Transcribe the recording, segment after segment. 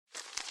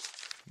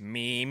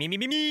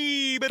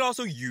Me, but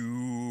also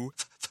you.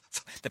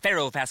 The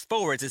Pharaoh fast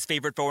forwards his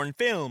favorite foreign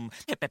film,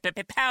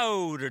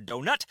 Powder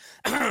Donut.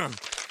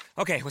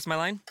 Okay, what's my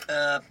line?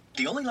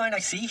 The only line I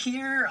see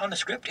here on the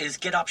script is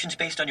get options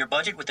based on your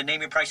budget with the Name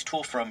Your Price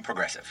tool from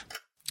Progressive.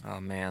 Oh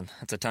man,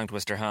 that's a tongue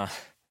twister, huh?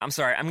 I'm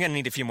sorry, I'm gonna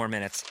need a few more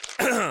minutes.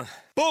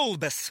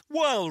 Bulbous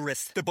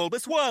Walrus, the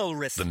Bulbous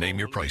Walrus. The Name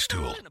Your Price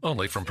tool,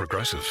 only from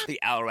Progressive. The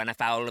owl ran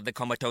afoul of the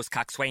comatose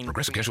coxswain.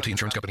 Progressive Casualty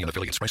Insurance Company and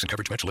affiliates. Price and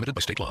coverage match limited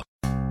by state law.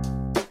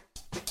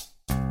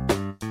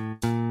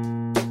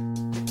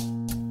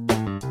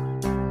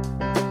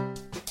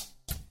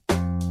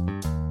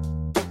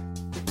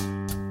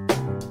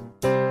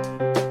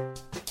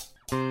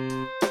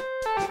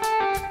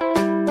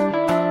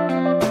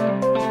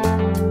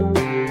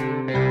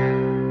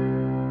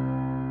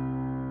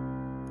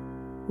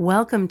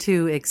 Welcome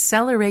to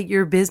Accelerate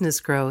Your Business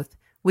Growth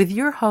with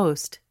your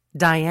host,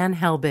 Diane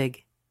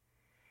Helbig.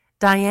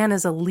 Diane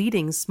is a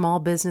leading small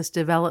business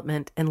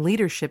development and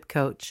leadership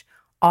coach,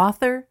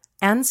 author,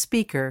 and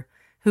speaker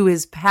who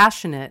is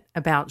passionate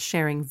about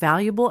sharing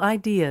valuable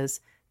ideas,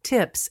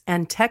 tips,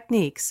 and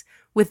techniques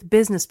with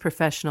business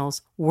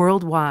professionals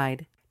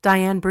worldwide.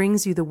 Diane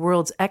brings you the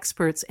world's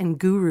experts and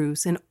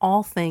gurus in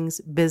all things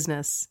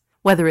business,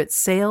 whether it's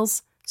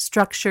sales,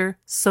 structure,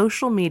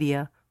 social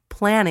media,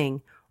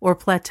 planning, or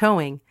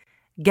plateauing.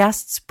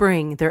 Guests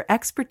bring their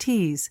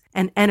expertise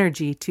and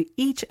energy to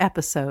each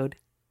episode.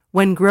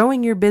 When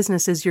growing your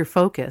business is your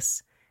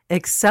focus,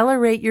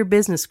 Accelerate Your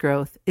Business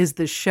Growth is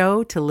the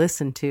show to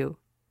listen to.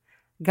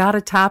 Got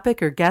a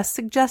topic or guest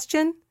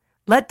suggestion?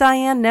 Let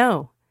Diane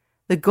know.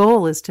 The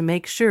goal is to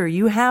make sure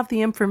you have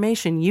the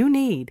information you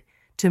need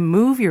to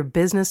move your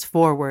business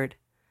forward.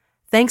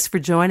 Thanks for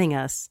joining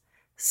us.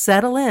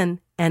 Settle in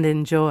and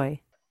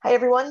enjoy. Hi,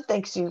 everyone.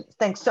 Thanks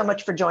so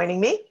much for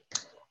joining me.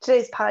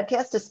 Today's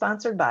podcast is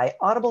sponsored by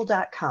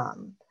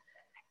Audible.com.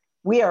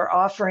 We are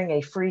offering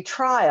a free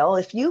trial.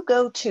 If you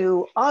go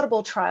to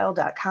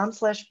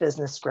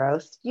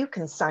audibletrial.com/businessgrowth, you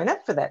can sign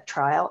up for that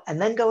trial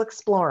and then go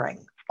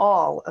exploring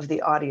all of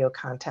the audio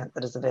content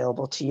that is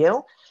available to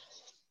you.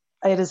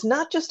 It is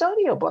not just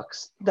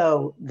audiobooks,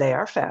 though they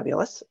are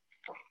fabulous.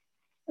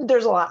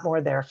 There's a lot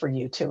more there for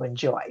you to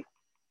enjoy.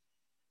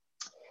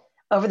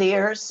 Over the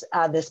years,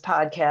 this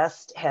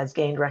podcast has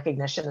gained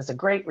recognition as a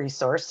great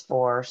resource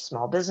for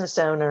small business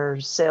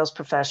owners, sales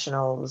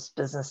professionals,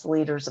 business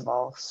leaders of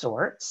all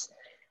sorts.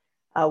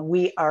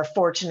 We are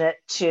fortunate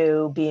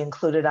to be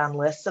included on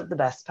lists of the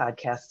best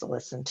podcasts to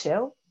listen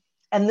to.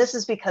 And this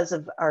is because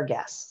of our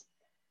guests.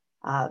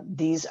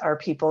 These are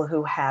people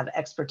who have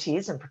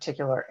expertise in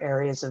particular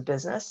areas of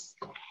business.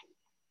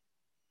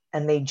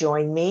 And they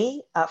join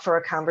me for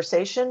a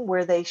conversation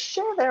where they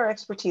share their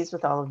expertise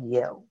with all of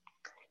you.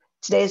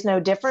 Today is no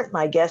different.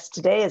 My guest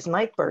today is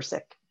Mike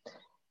Bursick.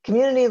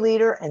 Community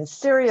leader and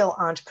serial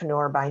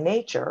entrepreneur by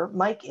nature,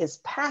 Mike is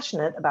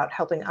passionate about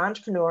helping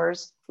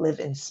entrepreneurs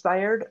live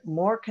inspired,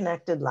 more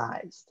connected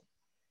lives.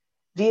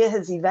 Via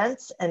his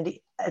events and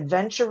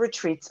adventure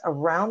retreats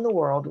around the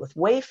world with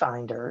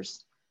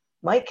Wayfinders,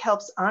 Mike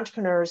helps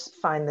entrepreneurs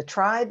find the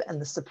tribe and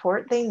the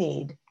support they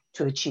need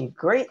to achieve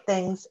great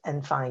things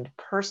and find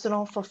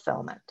personal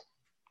fulfillment.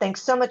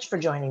 Thanks so much for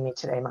joining me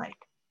today, Mike.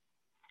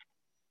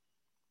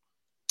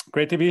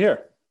 Great to be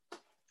here.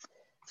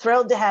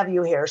 Thrilled to have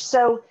you here.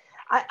 So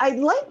I'd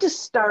like to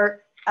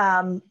start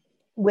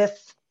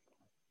with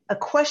a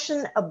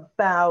question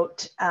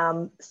about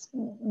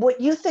what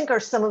you think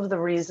are some of the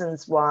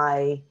reasons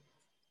why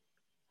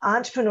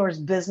entrepreneurs'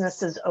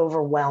 businesses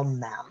overwhelm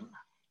them.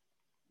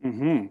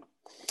 Mm-hmm.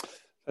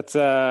 That's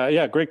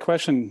a great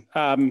question.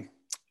 I've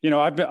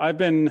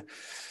been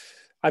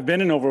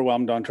an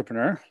overwhelmed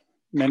entrepreneur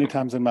many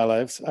times in my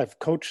life. I've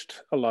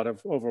coached a lot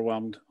of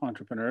overwhelmed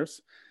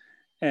entrepreneurs.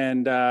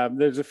 And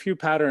there's a few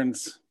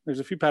patterns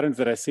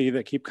that I see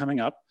that keep coming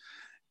up.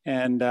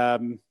 And,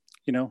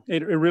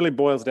 it really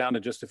boils down to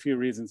just a few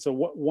reasons. So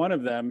one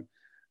of them,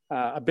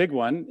 a big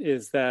one,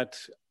 is that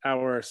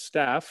our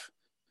staff,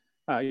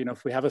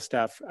 if we have a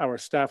staff, our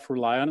staff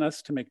rely on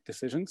us to make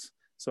decisions.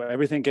 So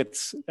everything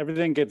gets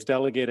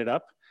delegated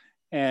up.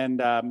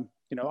 And,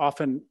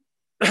 often,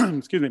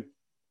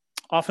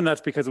 often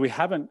that's because we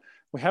haven't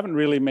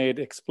really made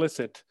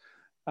explicit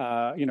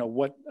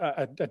what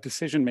a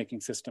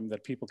decision-making system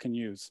that people can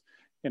use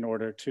in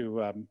order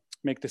to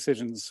make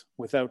decisions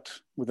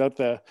without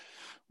the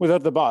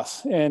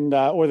boss, and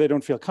or they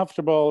don't feel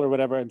comfortable or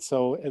whatever. And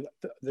so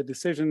the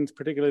decisions,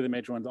 particularly the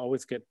major ones,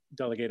 always get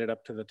delegated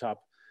up to the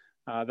top.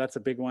 That's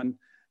a big one.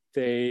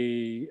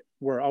 They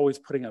were always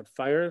putting out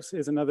fires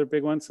is another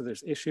big one. So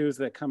there's issues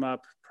that come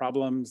up,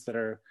 problems that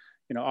are,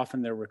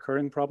 often they're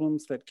recurring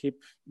problems that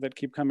keep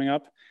coming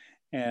up,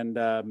 and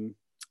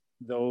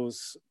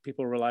those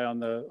people rely on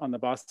the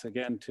boss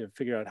again to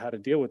figure out how to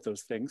deal with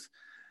those things.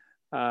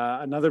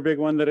 Another big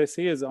one that I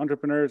see is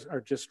entrepreneurs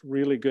are just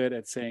really good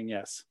at saying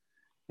yes,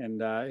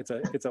 and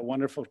it's a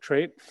wonderful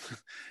trait.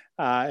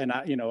 And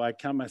I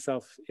count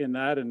myself in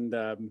that, and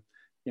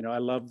I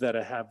love that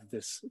I have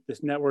this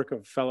network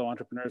of fellow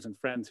entrepreneurs and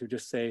friends who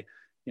just say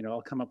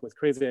I'll come up with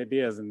crazy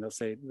ideas and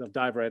they'll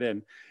dive right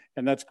in,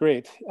 and that's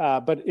great.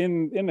 But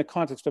in the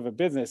context of a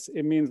business,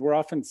 it means we're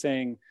often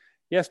saying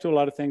yes to a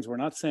lot of things. We're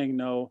not saying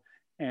no,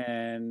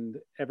 and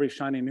every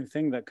shiny new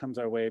thing that comes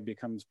our way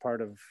becomes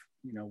part of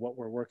what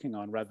we're working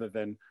on, rather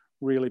than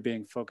really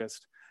being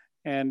focused.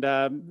 And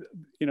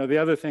the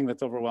other thing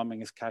that's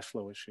overwhelming is cash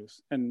flow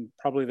issues, and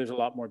probably there's a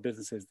lot more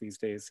businesses these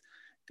days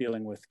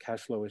dealing with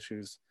cash flow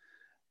issues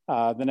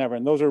than ever,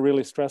 and those are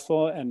really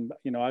stressful. And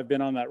I've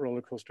been on that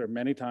roller coaster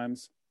many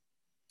times,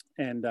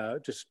 and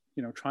just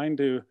trying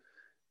to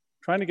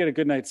get a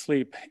good night's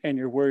sleep, and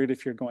you're worried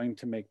if you're going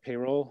to make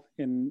payroll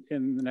in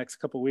the next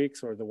couple of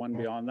weeks or the one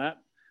beyond that.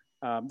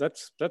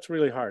 That's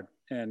really hard.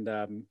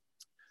 And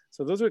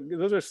so those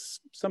are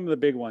some of the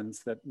big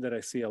ones that I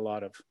see a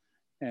lot of.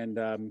 And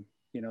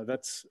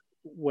that's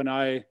when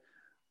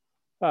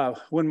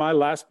my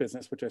last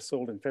business, which I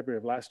sold in February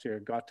of last year,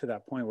 got to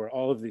that point where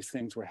all of these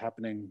things were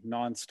happening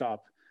nonstop.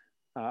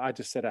 I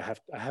just said,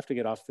 I have to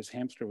get off this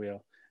hamster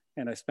wheel.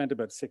 And I spent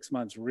about 6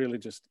 months really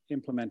just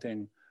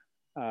implementing,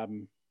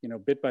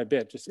 bit by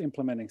bit, just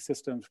implementing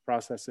systems,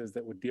 processes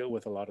that would deal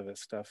with a lot of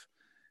this stuff.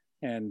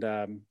 And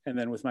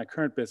then with my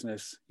current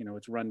business,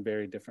 it's run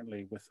very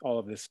differently, with all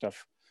of this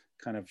stuff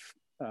kind of,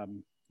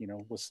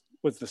 was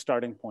the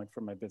starting point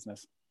for my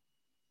business.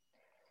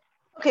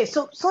 Okay,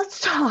 so let's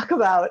talk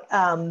about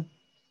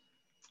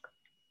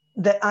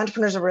that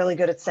entrepreneurs are really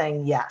good at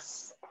saying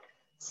yes.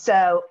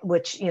 So,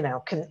 which,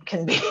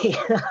 can be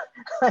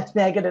a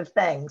negative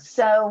thing.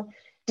 So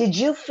did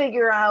you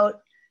figure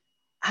out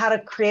how to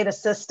create a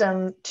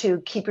system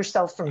to keep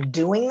yourself from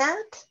doing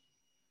that?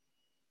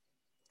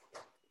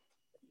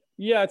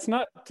 Yeah, it's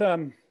not,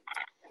 it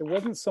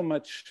wasn't so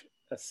much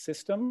a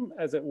system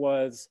as it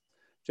was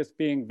just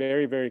being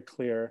very, very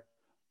clear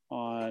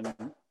on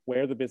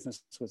where the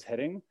business was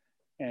heading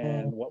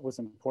and what was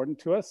important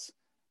to us.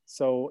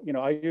 So,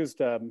 I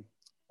used a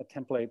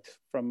template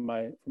from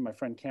my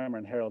friend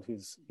Cameron Harold,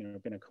 who's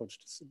been a coach.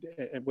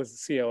 It was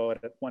the CEO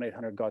at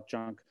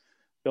 1-800-GOT-JUNK,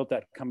 built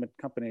that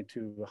company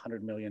to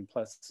 100 million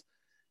plus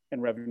in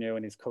revenue,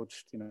 and he's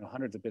coached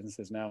hundreds of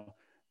businesses now.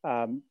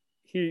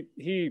 He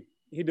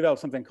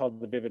developed something called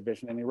the Vivid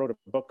Vision, and he wrote a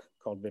book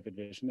called Vivid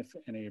Vision, if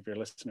any of your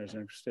listeners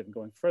are interested in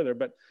going further.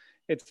 But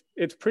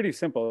it's pretty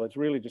simple. It's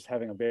really just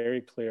having a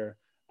very clear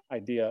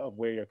idea of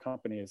where your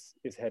company is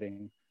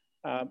heading.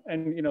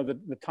 And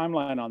the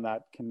timeline on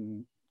that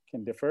can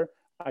differ.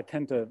 I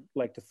tend to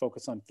like to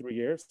focus on 3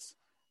 years,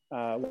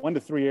 1 to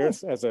 3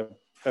 years as a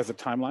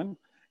timeline,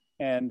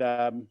 and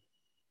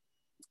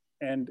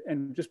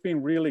just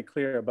being really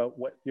clear about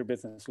what your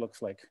business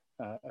looks like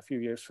a few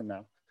years from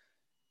now.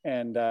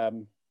 And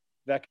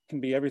that can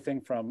be everything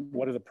from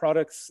what are the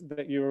products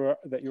that you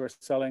are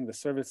selling, the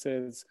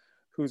services,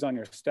 who's on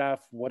your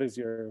staff, what does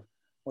your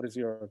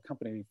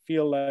company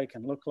feel like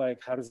and look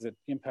like, how does it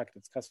impact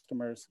its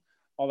customers,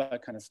 all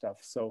that kind of stuff.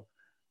 So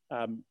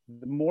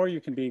the more you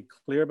can be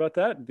clear about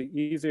that, the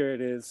easier it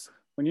is.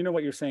 When you know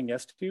what you're saying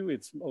yes to,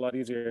 it's a lot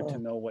easier to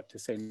know what to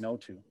say no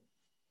to.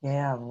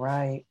 Yeah,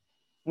 right.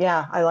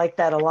 Yeah, I like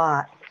that a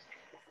lot.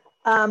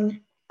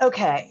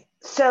 Okay.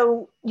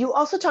 So you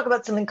also talk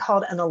about something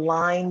called an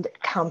aligned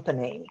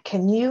company.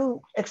 Can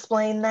you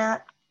explain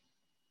that?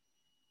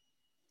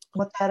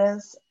 What that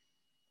is?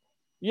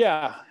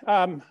 Yeah.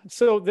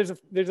 So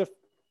there's a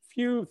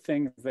few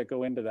things that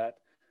go into that.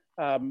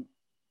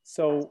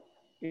 So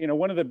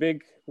one of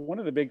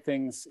the big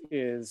things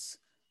is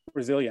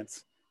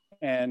resilience,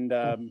 and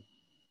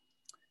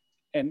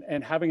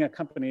having a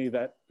company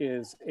that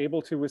is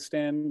able to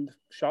withstand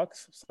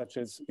shocks, such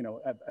as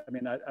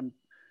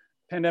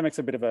pandemic's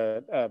a bit of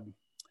a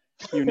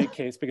unique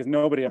case because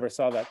nobody ever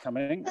saw that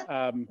coming.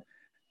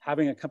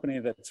 Having a company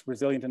that's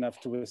resilient enough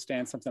to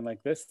withstand something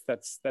like this,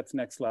 that's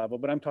next level.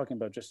 But I'm talking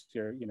about just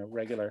your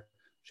regular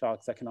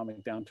shocks,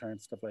 economic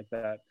downturns, stuff like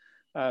that.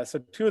 So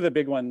two of the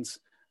big ones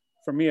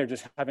for me are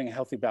just having a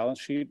healthy balance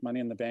sheet,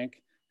 money in the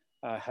bank,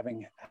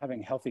 having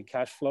healthy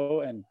cash flow,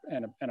 and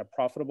a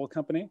profitable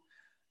company.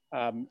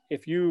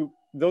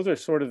 Those are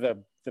sort of the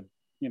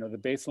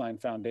baseline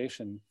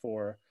foundation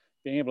for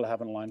being able to have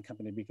an aligned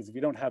company, because if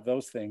you don't have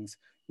those things,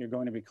 you're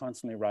going to be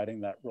constantly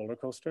riding that roller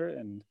coaster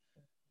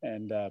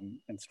and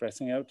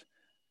stressing out.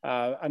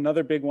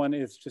 Another big one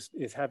is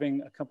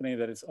having a company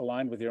that is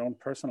aligned with your own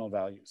personal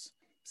values.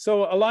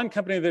 So aligned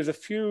company, there's a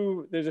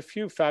few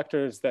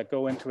factors that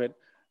go into it.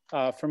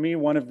 For me,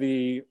 one of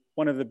the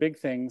big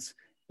things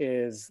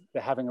is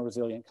having a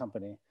resilient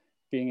company,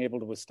 being able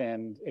to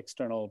withstand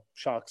external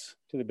shocks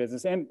to the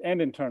business and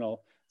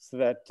internal, so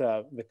that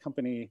the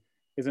company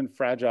isn't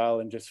fragile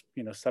and just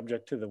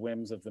subject to the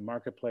whims of the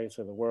marketplace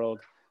or the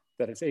world,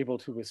 that it's able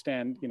to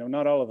withstand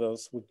not all of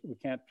those. We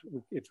can't.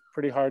 It's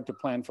pretty hard to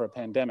plan for a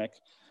pandemic,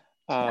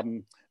 but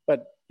on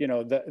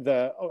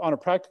a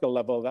practical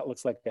level, that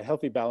looks like a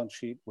healthy balance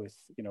sheet with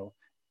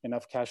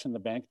enough cash in the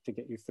bank to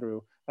get you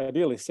through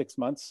ideally 6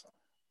 months.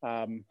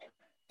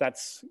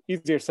 That's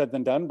easier said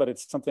than done, but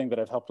it's something that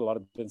I've helped a lot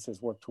of businesses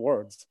work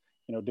towards.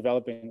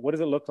 developing, what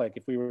does it look like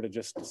if we were to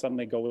just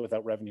suddenly go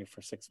without revenue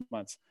for 6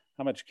 months?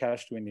 How much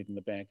cash do we need in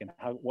the bank, and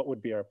what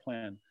would be our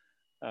plan?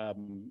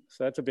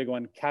 So that's a big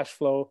one. Cash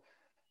flow.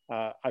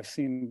 I've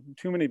seen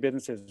too many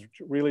businesses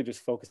really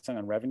just focusing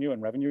on revenue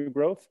and revenue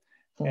growth.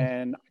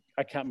 And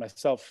I count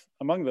myself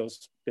among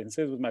those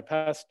businesses. With my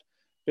past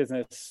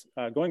business,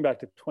 going back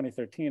to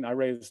 2013, I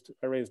raised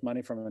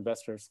money from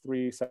investors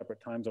 3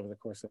 separate times over the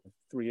course of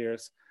 3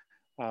 years.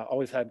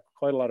 Always had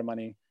quite a lot of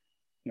money,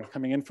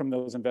 coming in from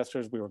those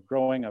investors. We were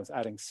growing. I was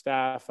adding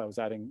staff. I was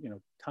adding,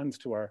 tons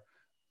to our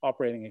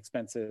operating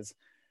expenses.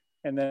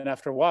 And then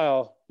after a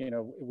while, it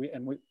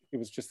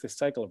was just this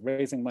cycle of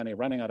raising money,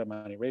 running out of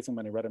money, raising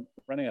money,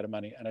 running out of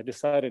money. And I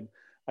decided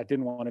I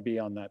didn't want to be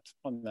on that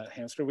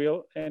hamster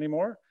wheel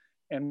anymore.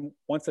 And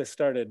once I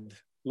started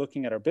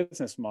looking at our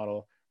business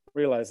model,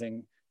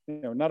 realizing,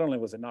 not only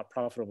was it not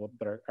profitable,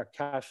 but our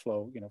cash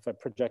flow, if I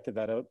projected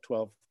that out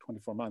 12,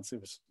 24 months,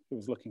 it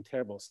was looking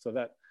terrible. So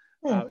that,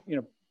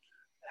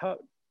 how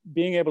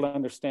being able to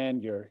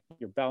understand your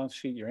balance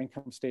sheet, your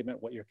income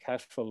statement, what your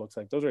cash flow looks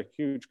like, those are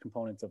huge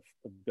components of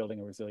building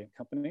a resilient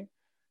company.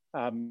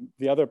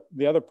 The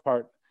other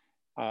part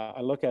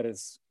I look at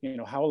is,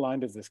 how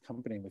aligned is this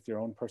company with your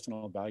own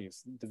personal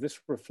values? Does this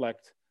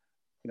reflect,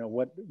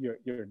 what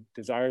your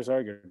desires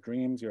are, your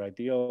dreams, your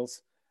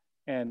ideals?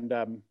 And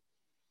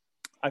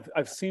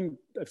I've seen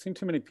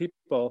too many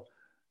people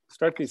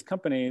start these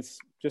companies,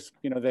 just,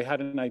 they had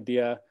an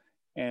idea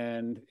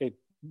and it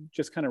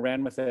just kind of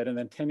ran with it. And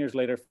then 10 years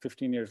later,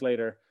 15 years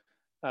later,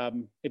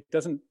 they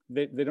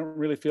don't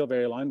really feel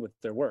very aligned with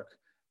their work,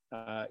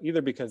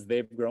 either because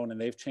they've grown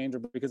and they've changed, or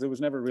because it was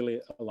never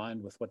really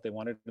aligned with what they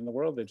wanted in the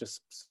world. They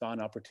just saw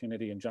an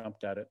opportunity and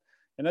jumped at it.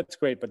 And that's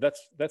great, but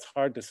that's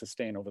hard to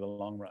sustain over the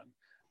long run.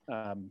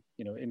 A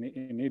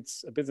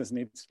business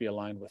needs to be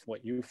aligned with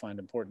what you find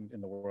important in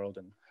the world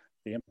and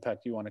the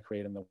impact you want to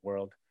create in the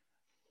world.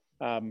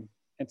 And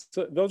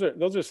so those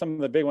are some of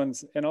the big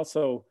ones. And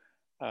also,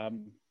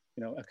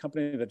 a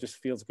company that just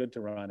feels good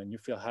to run, and you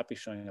feel happy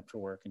showing up to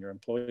work, and your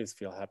employees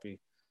feel happy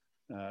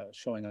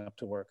showing up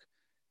to work,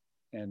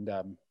 and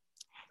a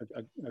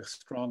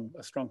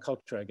strong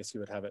culture, I guess you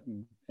would have it.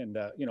 And been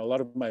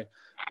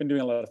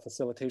doing a lot of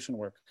facilitation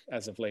work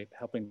as of late,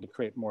 helping to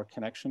create more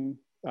connection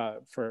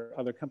for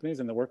other companies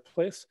in the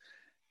workplace.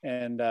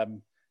 And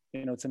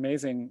it's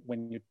amazing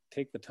when you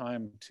take the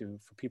time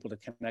for people to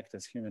connect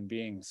as human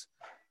beings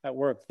at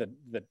work,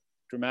 that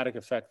dramatic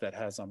effect that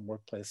has on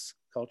workplace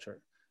culture,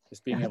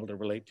 just being able to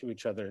relate to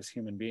each other as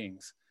human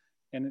beings.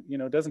 And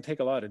it doesn't take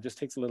a lot. It just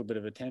takes a little bit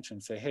of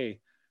attention. Say, hey,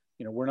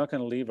 we're not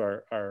going to leave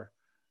our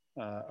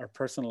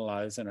personal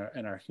lives and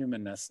our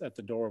humanness at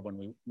the door when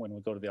we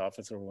go to the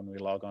office, or when we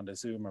log on to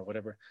Zoom or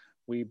whatever.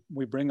 We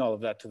bring all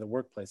of that to the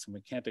workplace, and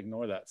we can't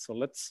ignore that. So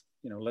let's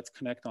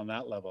connect on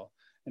that level.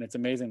 And it's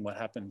amazing what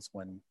happens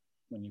when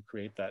you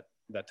create that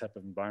type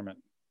of environment.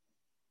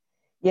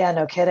 Yeah,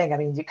 no kidding. I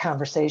mean, the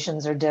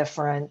conversations are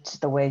different.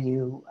 The way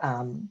you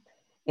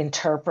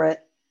interpret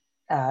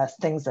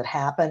things that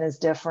happen is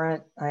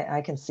different.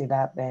 I can see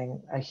that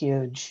being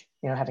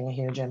having a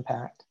huge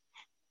impact.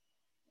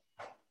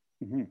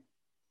 Mm-hmm.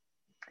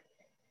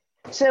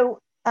 So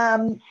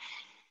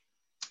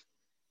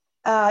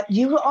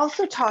you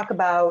also talk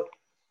about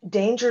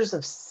dangers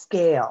of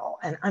scale,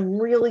 and I'm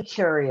really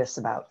curious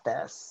about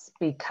this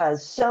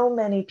because so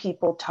many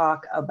people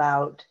talk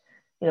about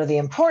the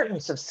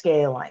importance of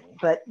scaling,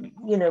 but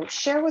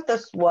share with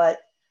us what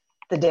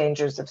the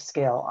dangers of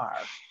scale are.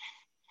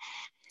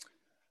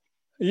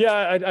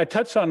 Yeah, I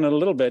touched on it a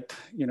little bit,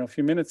 a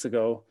few minutes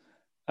ago.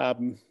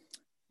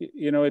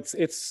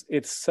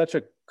 It's such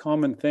a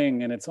common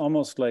thing, and it's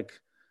almost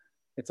like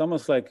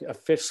a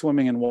fish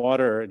swimming in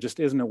water just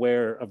isn't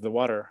aware of the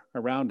water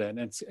around it.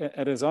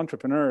 And as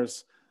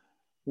entrepreneurs,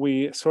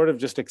 we sort of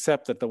just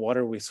accept that the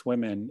water we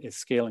swim in is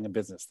scaling a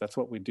business. That's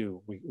what we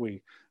do.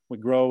 We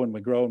grow and we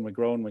grow and we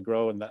grow and we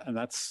grow, and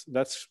that's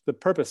the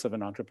purpose of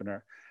an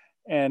entrepreneur.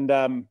 And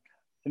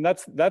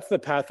that's the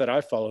path that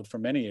I followed for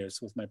many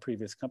years with my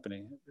previous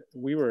company.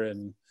 We were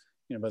in,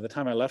 by the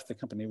time I left the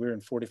company, we were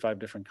in 45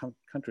 different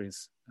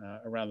countries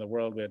around the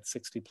world. We had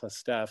 60 plus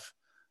staff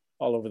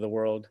all over the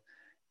world.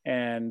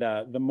 And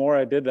the more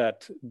I did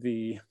that,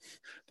 the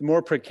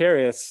more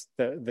precarious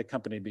the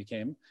company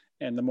became,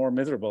 and the more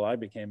miserable I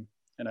became.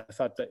 And I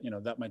thought that,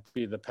 that might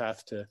be the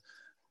path to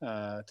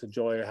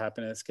joy or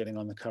happiness, getting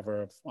on the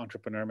cover of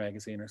Entrepreneur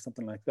magazine or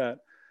something like that.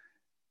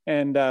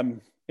 And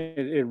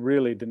it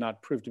really did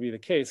not prove to be the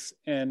case.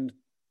 And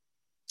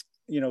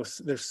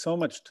there's so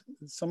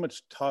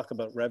much talk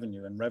about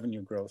revenue and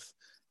revenue growth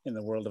in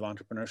the world of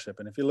entrepreneurship.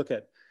 And if you look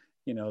at,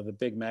 the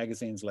big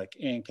magazines like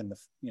Inc. and the,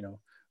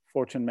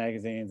 Fortune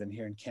magazines, and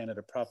here in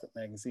Canada, Profit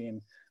magazine,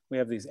 we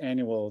have these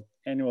annual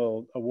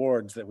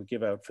awards that we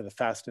give out for the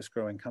fastest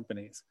growing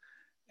companies.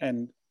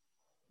 And,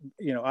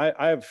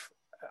 I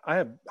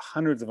have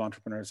hundreds of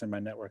entrepreneurs in my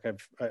network.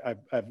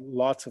 I've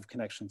lots of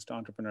connections to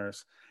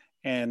entrepreneurs,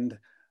 and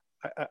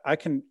I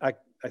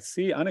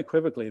see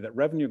unequivocally that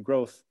revenue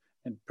growth,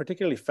 and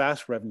particularly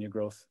fast revenue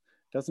growth,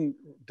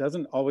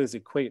 doesn't always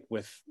equate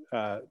with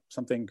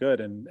something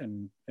good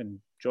and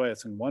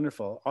joyous and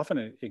wonderful. Often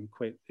it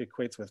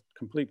equates with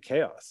complete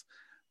chaos.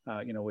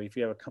 If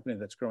you have a company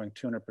that's growing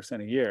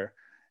 200% a year,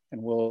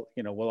 and we'll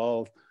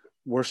all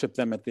worship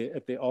them at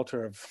the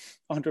altar of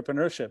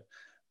entrepreneurship,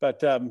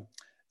 but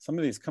some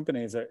of these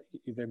companies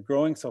they're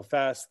growing so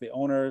fast. The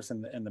owners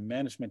and the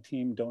management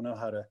team don't know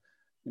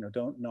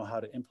how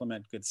to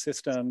implement good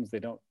systems.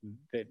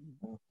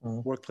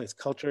 Workplace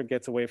culture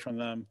gets away from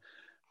them.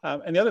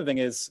 And the other thing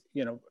is,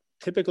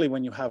 typically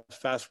when you have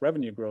fast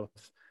revenue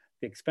growth,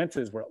 the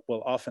expenses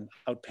will often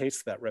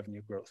outpace that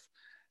revenue growth.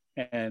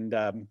 And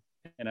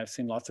I've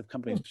seen lots of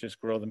companies just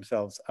grow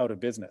themselves out of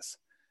business,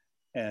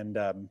 and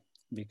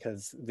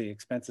because the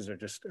expenses are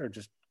just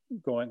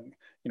going.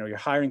 You're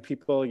hiring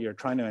people, you're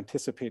trying to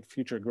anticipate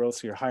future growth,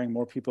 so you're hiring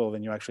more people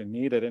than you actually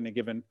need at any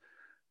given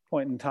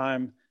point in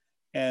time.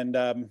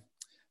 And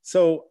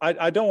so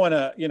I don't want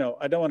to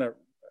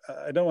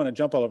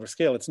jump all over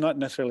scale. It's not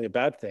necessarily a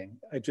bad thing.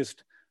 I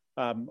just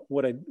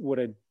what I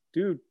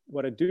do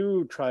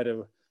try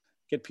to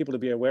get people to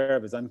be aware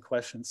of is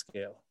unquestioned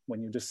scale.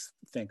 When you just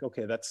think,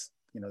 okay, that's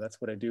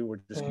what I do. We're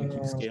just going to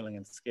keep scaling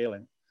and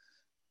scaling.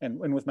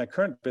 And with my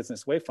current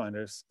business,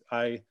 Wayfinders,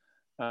 I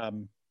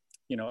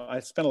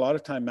spend a lot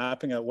of time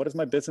mapping out what does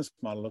my business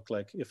model look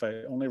like if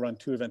I only run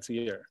 2 events a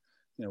year.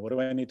 What do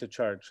I need to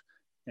charge,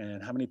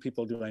 and how many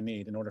people do I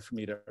need in order for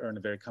me to earn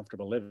a very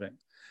comfortable living?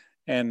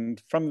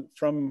 And from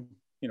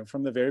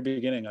the very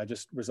beginning, I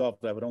just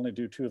resolved that I would only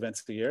do 2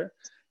 events a year,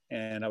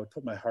 and I would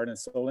put my heart and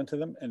soul into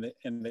them, and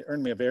they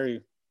earn me a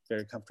very,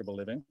 very comfortable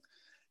living,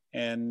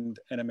 and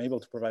I'm able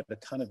to provide a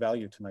ton of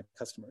value to my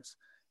customers.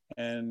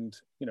 And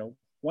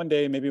one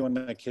day, maybe when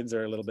my kids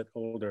are a little bit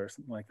older or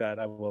something like that,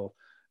 I'll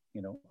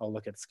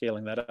look at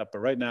scaling that up. But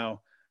right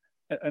now,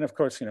 and of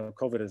course,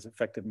 COVID has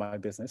affected my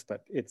business,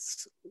 but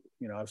it's,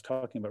 I was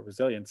talking about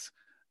resilience.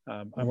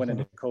 I went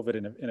into COVID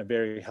in a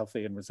very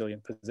healthy and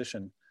resilient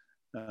position,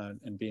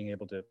 and being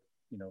able to,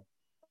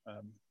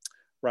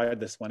 ride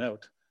this one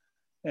out.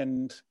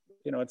 And,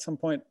 at some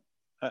point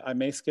I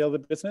may scale the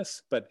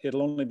business, but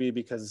it'll only be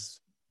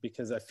because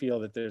I feel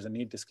that there's a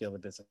need to scale the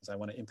business. I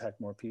want to impact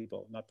more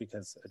people, not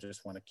because I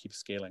just want to keep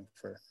scaling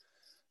for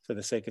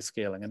the sake of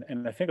scaling.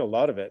 And I think a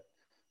lot of it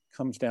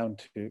comes down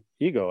to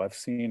ego. I've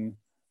seen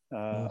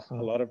a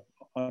lot of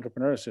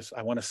entrepreneurs just,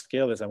 I want to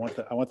scale this. I want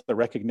the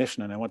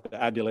recognition, and I want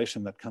the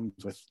adulation that comes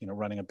with,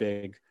 running a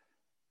big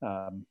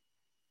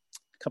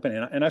company.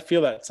 And I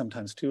feel that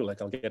sometimes too.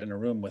 Like I'll get in a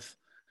room with,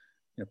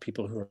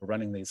 people who are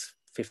running these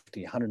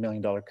 $50, $100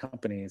 million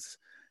companies,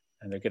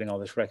 and they're getting all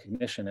this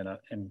recognition, and I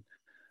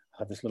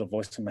have this little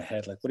voice in my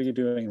head, like, what are you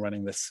doing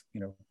running this,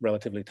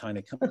 relatively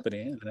tiny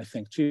company? And I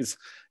think, geez,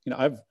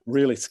 I've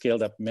really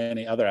scaled up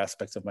many other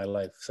aspects of my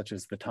life, such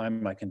as the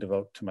time I can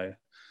devote to my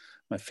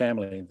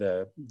family,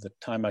 the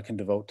time I can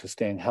devote to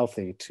staying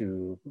healthy,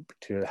 to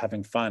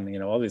having fun,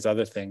 all these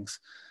other things.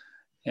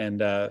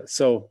 And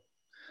so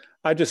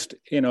I just,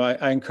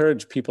 I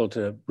encourage people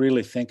to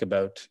really think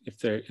about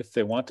if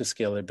they want to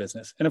scale their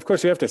business. And of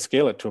course, you have to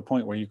scale it to a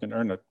point where you can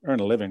earn a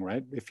living,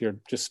 right? If you're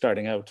just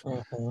starting out,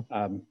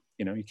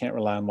 you can't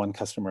rely on one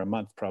customer a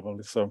month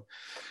probably. So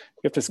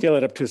you have to scale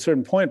it up to a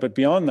certain point. But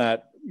beyond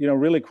that,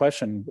 really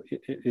question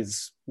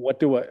is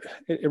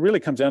it really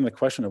comes down to the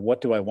question of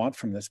what do I want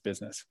from this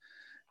business?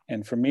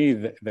 And for me,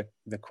 the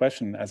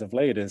question as of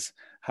late is,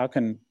 how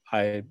can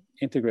I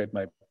integrate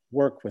my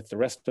work with the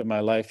rest of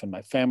my life and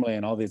my family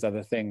and all these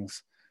other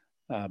things,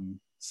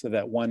 so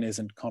that one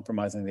isn't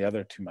compromising the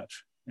other too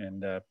much?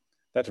 And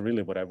that's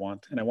really what I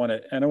want. And I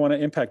want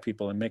to impact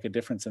people and make a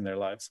difference in their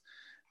lives.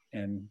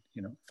 And,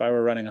 if I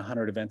were running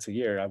 100 events a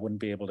year, I wouldn't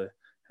be able to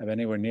have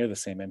anywhere near the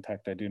same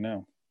impact I do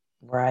now.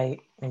 Right,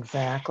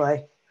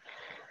 exactly.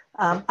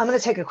 I'm going to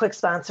take a quick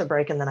sponsor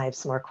break, and then I have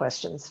some more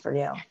questions for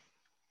you.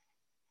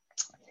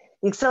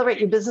 The Accelerate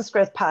Your Business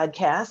Growth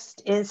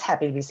podcast is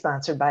happy to be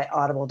sponsored by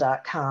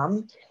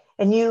Audible.com.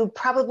 And you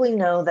probably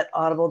know that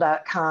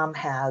Audible.com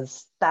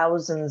has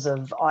thousands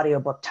of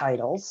audiobook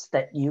titles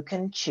that you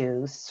can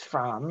choose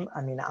from.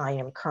 I mean, I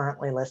am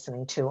currently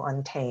listening to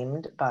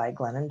Untamed by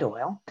Glennon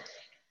Doyle.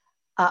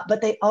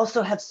 But they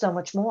also have so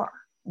much more.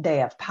 They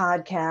have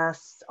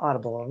podcasts,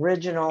 Audible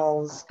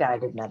originals,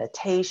 guided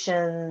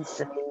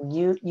meditations. I mean,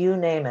 you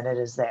name it, it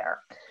is there.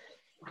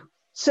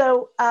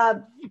 So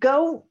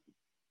go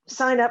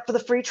sign up for the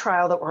free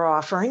trial that we're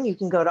offering. You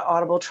can go to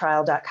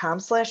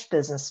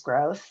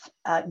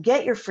audibletrial.com/businessgrowth.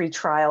 Get your free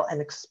trial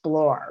and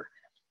explore.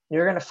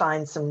 You're going to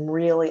find some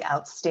really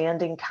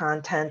outstanding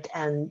content.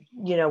 And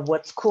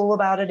what's cool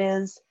about it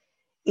is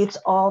it's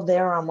all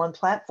there on one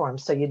platform.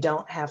 So you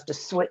don't have to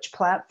switch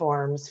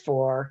platforms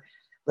for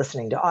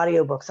listening to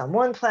audiobooks on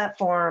one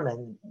platform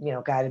and,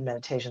 guided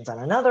meditations on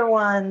another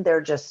one.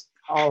 They're just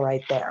all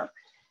right there.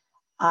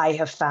 I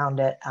have found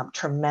it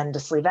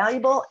tremendously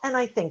valuable, and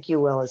I think you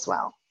will as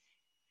well.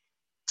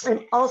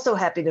 I'm also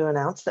happy to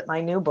announce that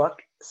my new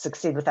book,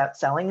 Succeed Without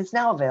Selling, is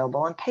now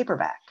available in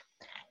paperback.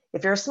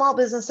 If you're a small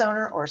business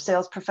owner or a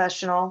sales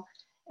professional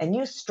and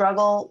you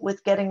struggle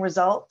with getting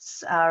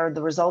results or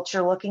the results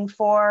you're looking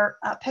for,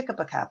 pick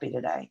up a copy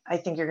today. I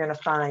think you're going to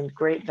find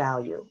great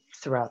value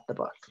throughout the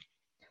book.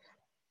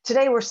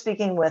 Today, we're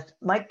speaking with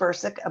Mike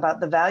Bursick about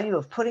the value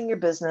of putting your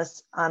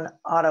business on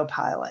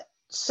autopilot.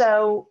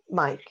 So,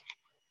 Mike,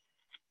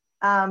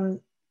 tell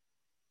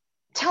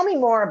me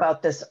more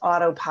about this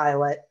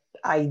autopilot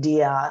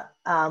idea.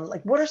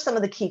 Like, what are some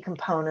of the key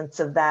components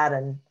of that,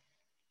 and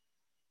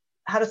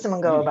how does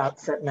someone go about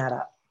setting that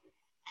up?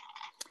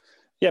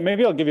 Yeah,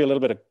 maybe I'll give you a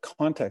little bit of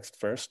context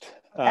first.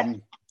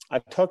 Okay.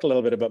 I've talked a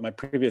little bit about my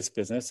previous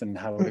business and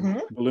how it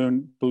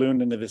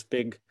ballooned into this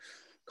big,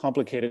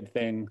 complicated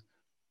thing.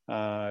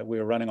 We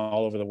were running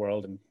all over the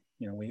world, and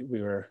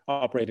we were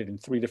operated in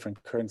 3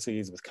 different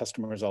currencies with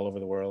customers all over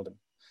the world.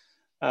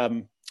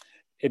 And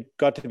it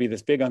got to be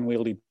this big,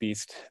 unwieldy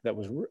beast that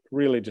was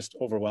really just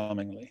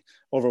overwhelming me.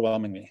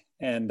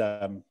 And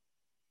I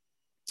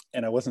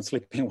wasn't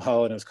sleeping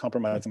well, and it was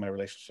compromising my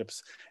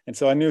relationships. And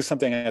so I knew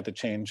something had to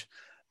change.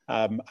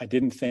 I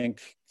didn't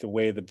think the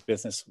way the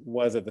business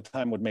was at the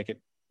time would make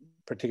it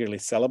particularly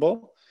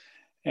sellable.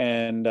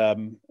 And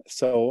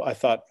so I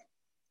thought,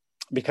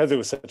 because it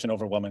was such an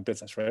overwhelming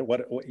business, right?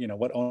 What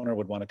owner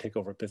would want to take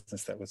over a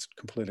business that was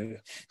completely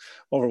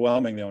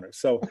overwhelming the owner?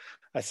 So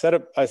I set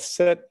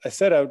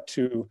out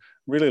to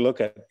really look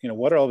at,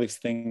 what are all these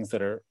things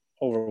that are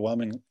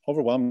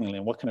overwhelmingly,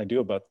 and what can I do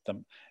about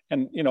them?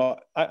 And,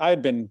 I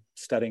had been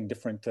studying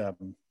different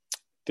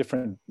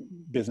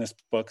business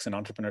books and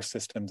entrepreneur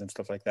systems and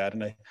stuff like that.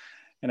 And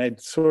I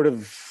sort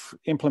of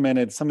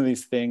implemented some of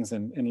these things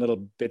in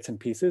little bits and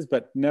pieces,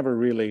 but never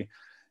really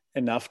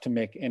enough to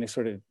make any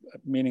sort of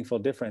meaningful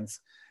difference.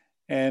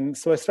 And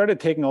so I started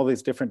taking all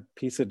these different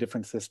pieces,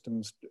 different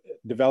systems,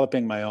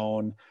 developing my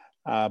own,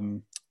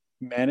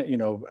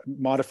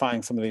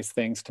 modifying some of these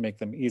things to make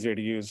them easier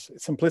to use.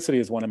 Simplicity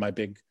is one of my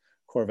big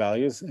core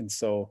values. And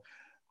so,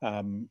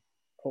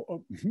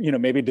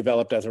 maybe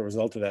developed as a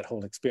result of that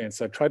whole experience.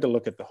 So I tried to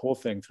look at the whole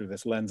thing through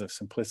this lens of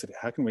simplicity.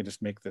 How can we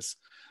just make this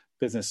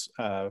business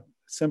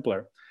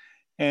simpler?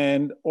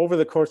 And over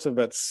the course of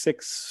about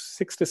six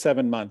to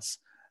 7 months,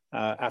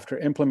 after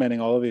implementing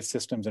all of these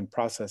systems and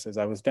processes,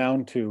 I was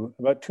down to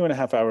about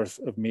 2.5 hours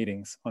of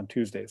meetings on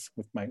Tuesdays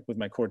with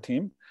my core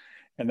team.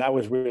 And that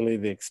was really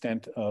the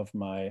extent of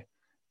my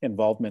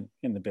involvement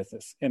in the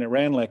business. And it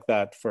ran like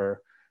that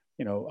for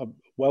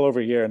well over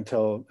a year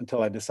until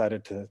I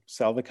decided to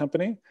sell the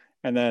company.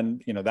 And then,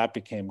 that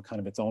became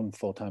kind of its own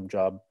full-time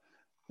job,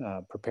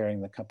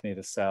 preparing the company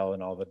to sell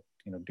and all the,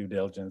 due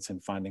diligence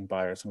and finding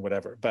buyers and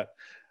whatever. But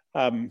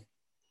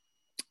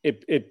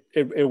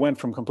it went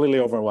from completely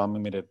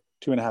overwhelming me to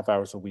 2.5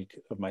 hours a week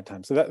of my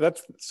time. So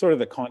that's sort of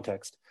the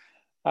context.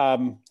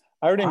 I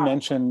already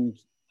mentioned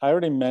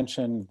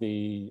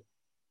the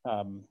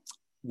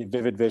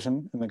vivid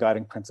vision and the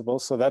guiding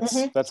principles. So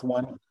that's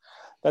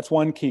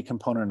one key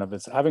component of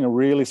it. Having a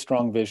really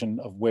strong vision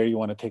of where you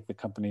want to take the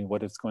company,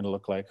 what it's going to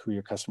look like, who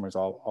your customers,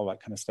 all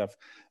that kind of stuff.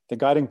 The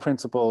guiding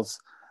principles,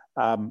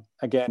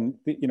 again,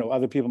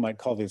 other people might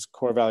call these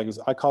core values.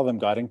 I call them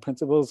guiding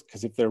principles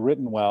because if they're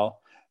written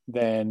well,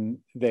 then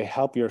they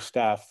help your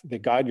staff, they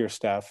guide your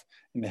staff,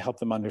 and they help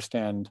them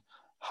understand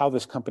how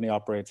this company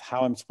operates,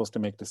 how I'm supposed to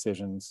make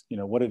decisions,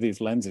 what are these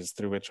lenses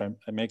through which I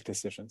make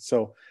decisions.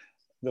 So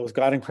those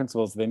guiding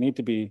principles, they need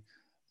to be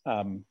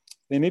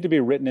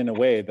written in a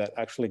way that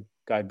actually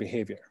guide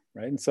behavior,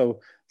 right? And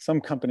so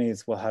some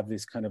companies will have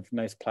these kind of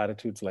nice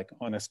platitudes like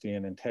honesty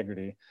and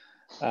integrity.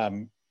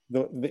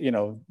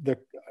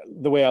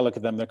 The way I look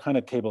at them, they're kind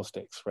of table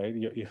stakes, right?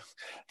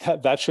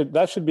 That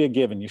should be a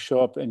given. You show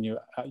up and you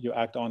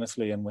act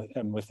honestly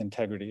and with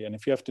integrity. And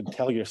if you have to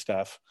tell your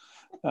staff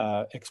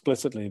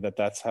explicitly that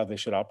that's how they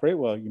should operate,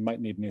 well, you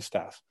might need new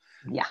staff.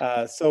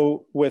 Yeah.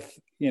 So with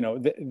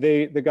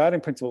the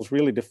guiding principles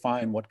really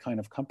define what kind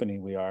of company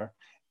we are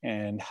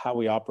and how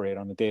we operate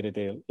on a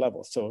day-to-day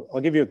level. So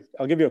I'll give you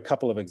a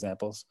couple of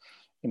examples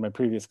in my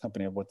previous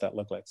company of what that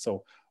looked like.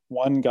 So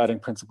one guiding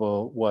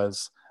principle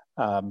was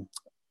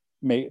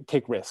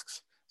take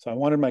risks. So I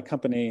wanted my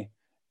company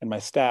and my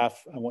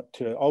staff, I want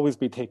to always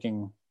be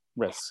taking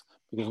risks,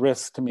 because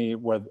risks to me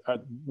were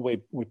the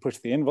way we push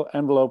the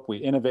envelope, we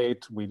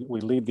innovate, we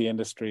lead the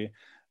industry.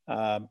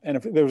 And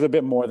if there was a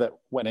bit more that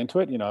went into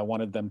it, I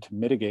wanted them to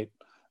mitigate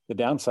the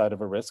downside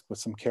of a risk with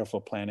some careful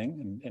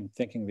planning and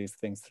thinking these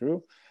things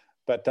through.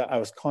 But I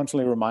was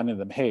constantly reminding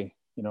them, hey,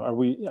 are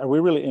we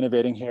really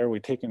innovating here? Are we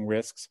taking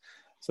risks?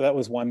 So that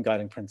was one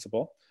guiding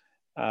principle.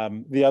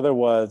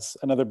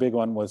 Another big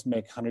one was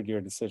make 100-year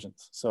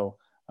decisions. So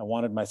I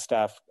wanted my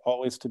staff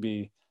always to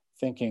be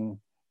thinking,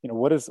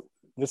 what is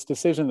this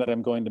decision that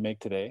I'm going to make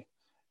today?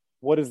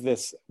 What are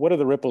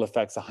the ripple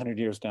effects 100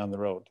 years down the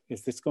road?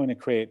 Is this going to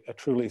create a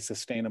truly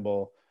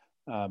sustainable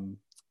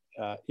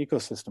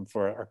ecosystem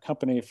for our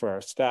company, for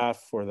our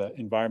staff, for the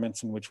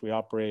environments in which we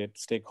operate,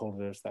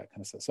 stakeholders, that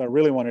kind of stuff. So I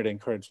really wanted to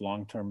encourage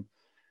long-term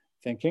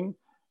thinking.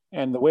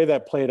 And the way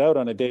that played out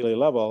on a daily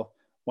level,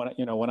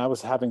 when I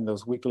was having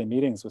those weekly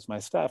meetings with my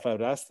staff, I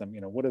would ask them,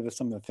 what are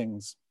some of the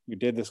things you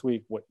did this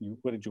week? What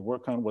did you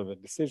work on? What are the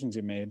decisions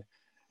you made?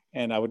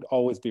 And I would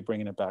always be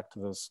bringing it back to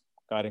those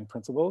guiding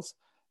principles.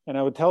 And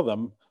I would tell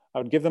them, I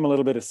would give them a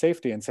little bit of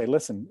safety and say,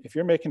 listen, if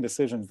you're making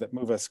decisions that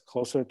move us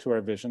closer to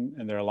our vision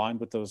and they're aligned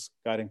with those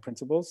guiding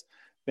principles,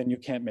 then you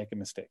can't make a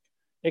mistake.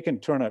 It can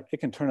turn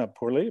out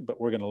poorly, but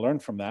we're going to learn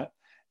from that.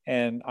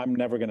 And I'm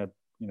never going to,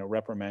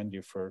 reprimand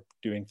you for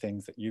doing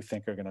things that you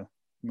think are going to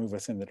move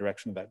us in the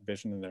direction of that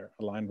vision and they're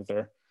aligned with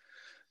our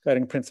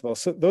guiding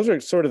principles. So those are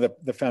sort of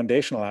the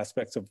foundational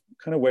aspects of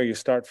kind of where you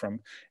start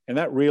from. And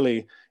that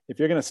really, if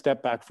you're going to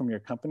step back from your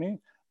company,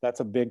 that's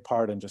a big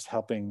part in just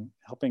helping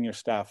your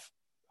staff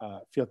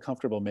feel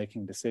comfortable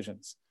making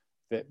decisions.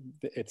 That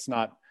it's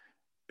not,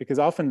 because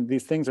often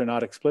these things are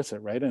not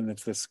explicit, right? And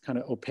it's this kind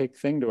of opaque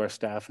thing to our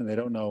staff, and they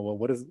don't know, well,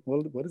 what is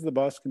the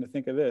boss going to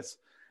think of this?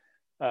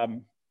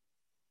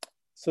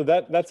 So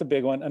that's a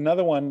big one.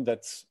 Another one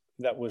that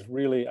was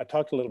really, I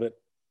talked a little bit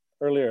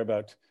earlier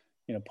about,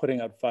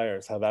 putting out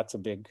fires, how that's a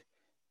big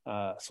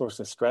source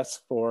of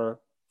stress for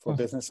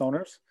business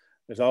owners.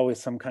 There's always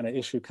some kind of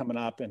issue coming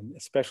up, and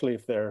especially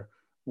if they're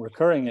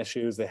recurring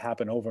issues, they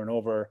happen over and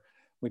over.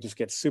 We just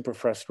get super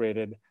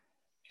frustrated.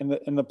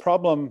 And the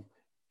problem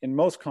in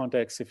most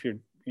contexts, if you're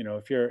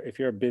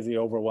a busy,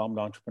 overwhelmed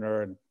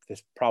entrepreneur and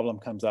this problem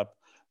comes up,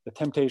 the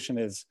temptation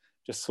is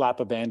just slap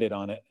a Band-Aid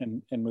on it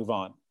and move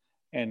on.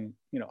 And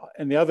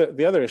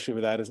the other issue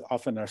with that is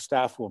often our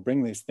staff will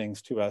bring these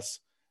things to us,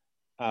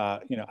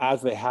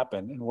 as they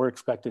happen, and we're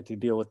expected to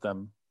deal with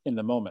them in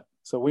the moment.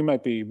 So we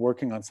might be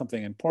working on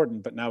something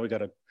important, but now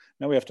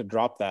we have to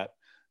drop that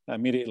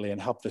immediately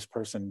and help this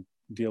person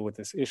deal with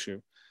this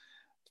issue.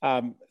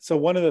 So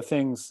one of the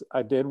things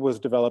I did was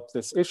develop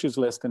this issues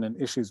list in an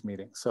issues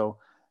meeting. So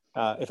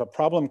if a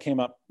problem came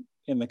up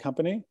in the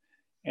company,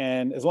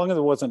 and as long as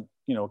it wasn't,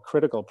 a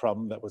critical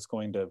problem that was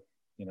going to,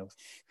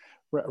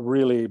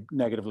 really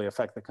negatively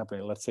affect the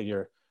company, let's say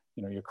your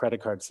credit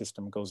card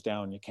system goes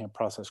down, you can't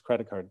process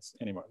credit cards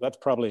anymore. That's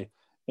probably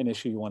an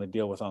issue you want to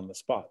deal with on the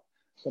spot.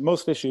 But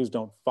most issues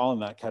don't fall in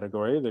that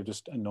category. They're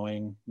just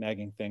annoying,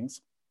 nagging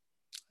things.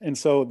 And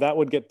so that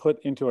would get put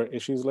into our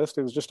issues list.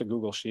 It was just a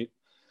Google sheet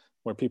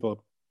where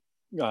people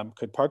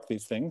could park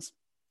these things.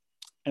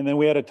 And then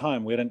we had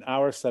an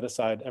hour set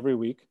aside every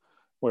week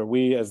where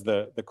we, as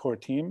the core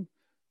team,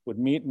 would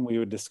meet and we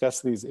would discuss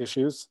these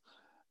issues.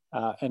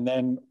 And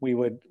then we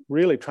would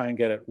really try and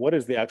get at what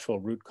is the actual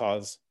root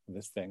cause of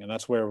this thing. And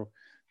that's where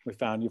we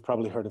found, you've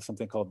probably heard of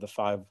something called the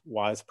 5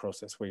 whys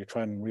process, where you're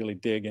trying to really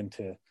dig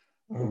into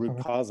the root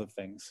cause of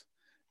things.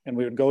 And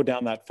we would go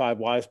down that 5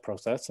 whys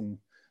process, and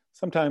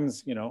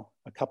sometimes,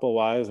 a couple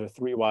whys or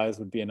 3 whys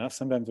would be enough.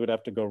 Sometimes we'd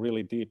have to go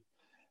really deep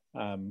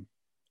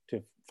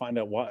to find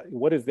out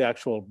what is the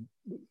actual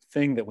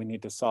thing that we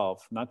need to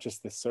solve, not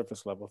just this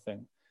surface level thing.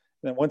 And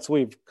then once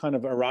we've kind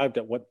of arrived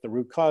at what the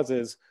root cause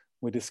is,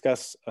 we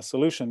discuss a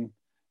solution,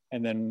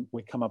 and then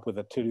we come up with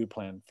a to-do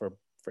plan for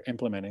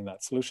implementing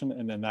that solution.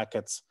 And then that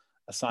gets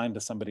assigned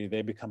to somebody,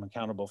 they become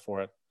accountable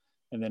for it.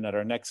 And then at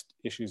our next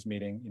issues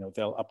meeting,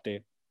 they'll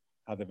update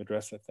how they've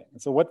addressed that thing.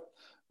 And so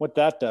what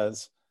that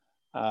does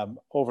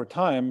over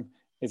time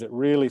is it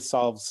really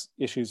solves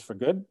issues for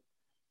good.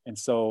 And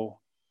so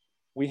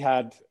we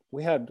had,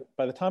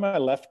 by the time I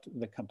left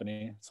the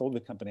company, sold the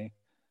company,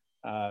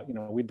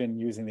 we'd been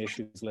using the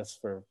issues list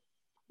for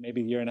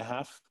maybe a year and a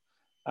half.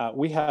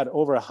 We had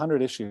over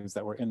 100 issues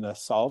that were in the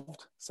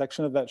solved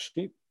section of that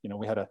sheet.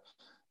 We had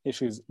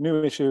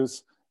new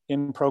issues,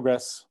 in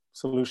progress,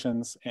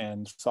 solutions,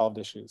 and solved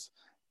issues.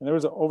 And there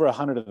was over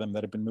 100 of them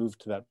that had been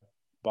moved to that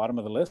bottom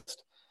of the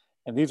list.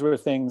 And these were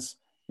things,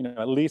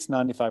 at least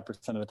 95%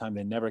 of the time,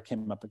 they never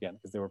came up again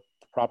because they were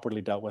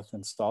properly dealt with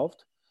and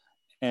solved.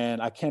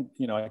 And I can't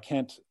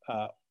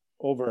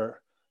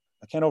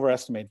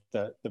overestimate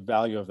the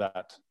value of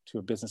that to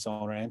a business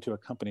owner and to a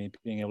company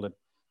being able to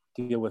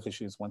deal with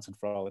issues once and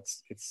for all. It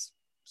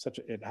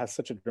has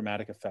such a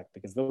dramatic effect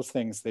because those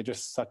things, they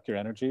just suck your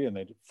energy and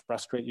they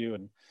frustrate you.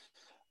 And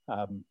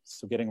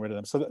so getting rid of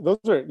them. So those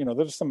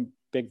are some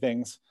big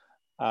things.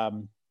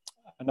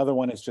 Another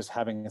one is just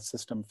having a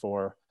system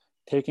for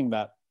taking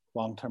that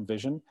long-term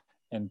vision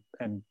and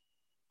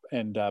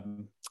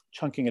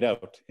chunking it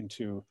out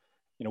into,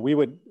 we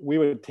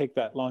would take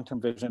that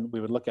long-term vision,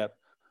 we would look at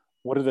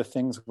what are the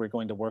things we're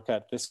going to work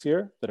at this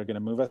year that are going to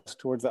move us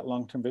towards that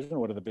long-term vision?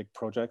 What are the big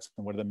projects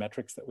and what are the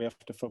metrics that we have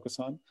to focus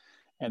on?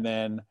 And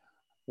then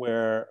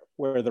where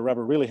the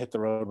rubber really hit the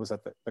road was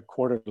at the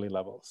quarterly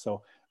level.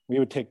 So we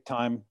would take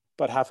time,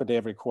 about half a day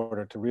every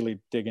quarter, to really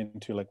dig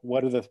into like,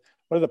 what are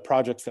the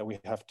projects that we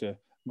have to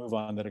move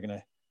on that are going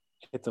to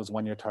hit those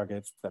 1-year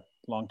targets, that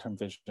long-term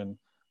vision,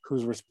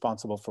 who's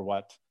responsible for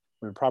what.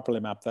 We would properly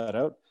map that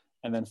out.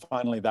 And then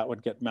finally, that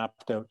would get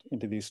mapped out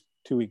into these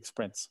 2-week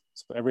sprints.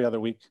 So every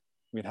other week,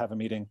 we'd have a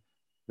meeting.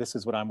 This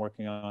is what I'm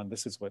working on.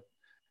 This is what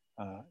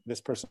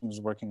this person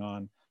is working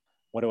on.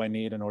 What do I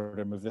need in order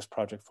to move this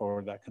project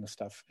forward? That kind of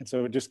stuff. And so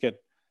it would just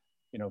get,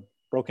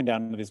 broken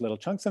down into these little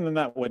chunks. And then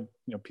that would,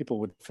 people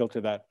would filter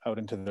that out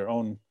into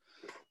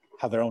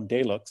how their own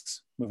day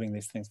looks, moving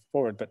these things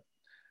forward. But,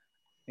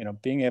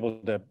 being able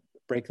to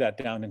break that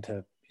down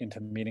into into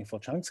meaningful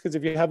chunks. Because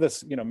if you have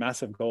this,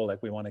 massive goal,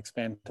 like we want to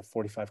expand to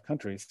 45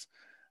 countries,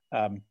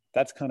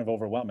 that's kind of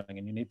overwhelming,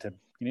 and you need to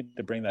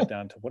bring that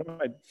down to what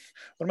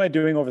am I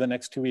doing over the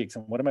next 2 weeks,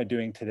 and what am I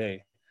doing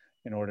today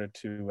in order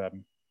to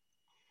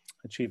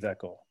achieve that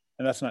goal.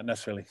 And that's not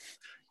necessarily,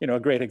 a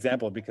great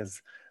example,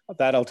 because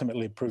that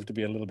ultimately proved to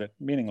be a little bit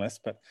meaningless,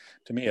 but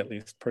to me at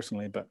least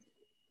personally. But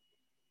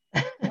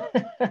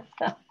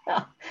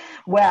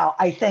well,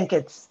 I think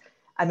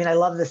I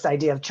love this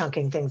idea of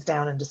chunking things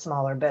down into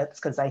smaller bits,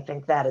 because I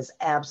think that is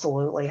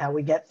absolutely how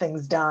we get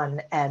things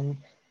done and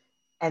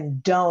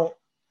don't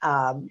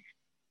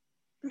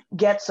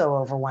get so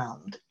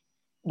overwhelmed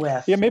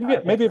with. Yeah,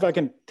 maybe if I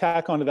can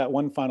tack onto that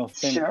one final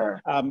thing.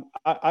 Sure.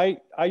 I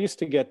used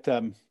to get,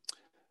 I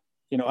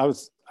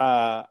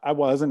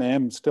was and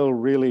am still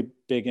really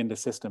big into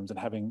systems and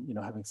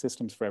having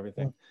systems for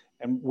everything.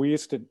 And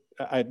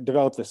I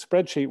developed a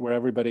spreadsheet where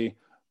everybody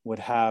would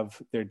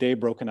have their day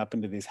broken up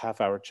into these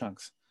half-hour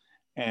chunks.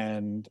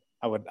 And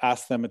I would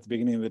ask them at the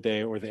beginning of the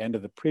day or the end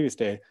of the previous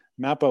day,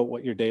 map out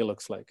what your day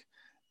looks like.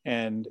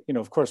 And,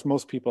 of course,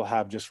 most people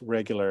have just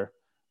regular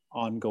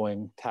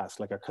ongoing tasks,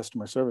 like a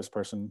customer service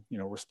person,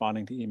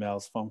 responding to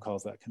emails, phone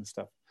calls, that kind of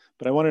stuff.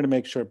 But I wanted to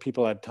make sure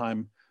people had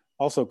time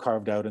also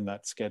carved out in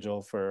that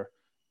schedule for,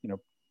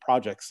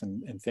 projects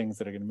and things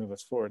that are going to move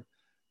us forward.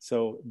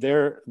 So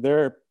their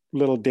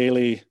little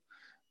daily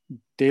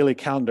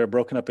calendar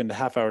broken up into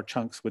half-hour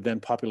chunks would then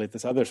populate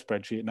this other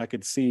spreadsheet, and I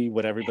could see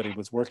what everybody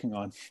was working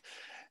on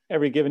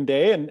every given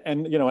day. And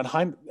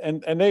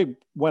they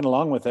went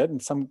along with it in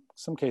some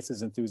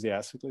cases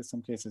enthusiastically,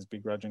 some cases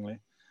begrudgingly.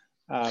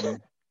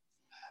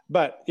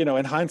 But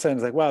in hindsight,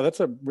 it's like, wow,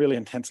 that's a really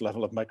intense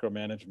level of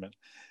micromanagement.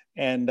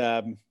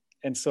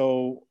 And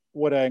so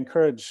what I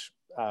encourage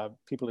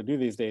people to do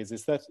these days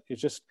is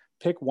just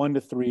pick 1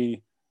 to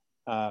 3.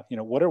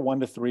 What are 1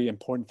 to 3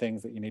 important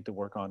things that you need to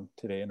work on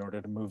today in order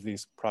to move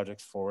these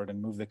projects forward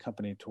and move the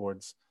company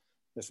towards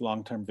this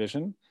long-term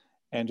vision,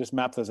 and just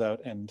map those out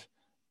and,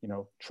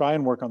 try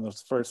and work on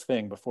those first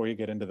thing before you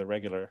get into the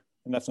regular,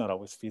 and that's not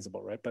always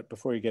feasible, right? But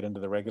before you get into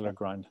the regular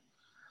grind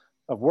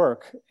of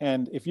work.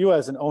 And if you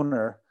as an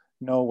owner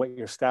know what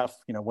your staff,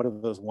 what are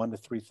those 1 to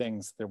 3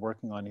 things they're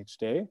working on each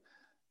day,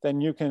 then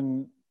you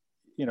can,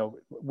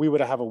 we would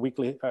have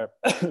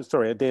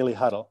a daily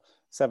huddle,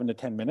 7 to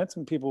 10 minutes,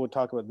 and people would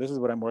talk about, this is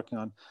what I'm working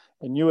on.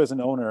 And you as an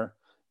owner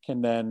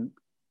can then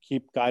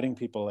keep guiding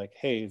people like,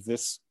 hey, is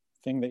this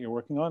thing that you're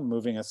working on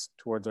moving us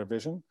towards our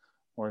vision,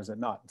 or is it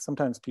not?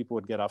 Sometimes people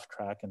would get off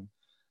track and,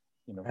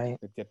 right.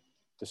 They'd get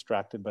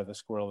distracted by the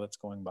squirrel that's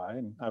going by,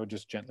 and I would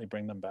just gently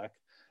bring them back.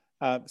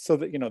 So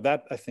that,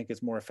 that I think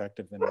is more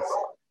effective than this.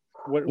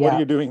 What are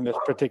you doing this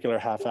particular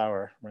half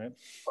hour, right?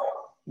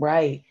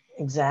 Right,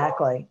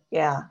 exactly.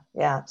 Yeah,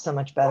 so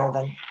much better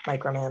than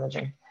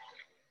micromanaging.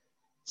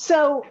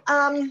 So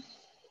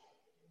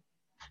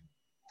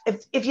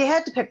if you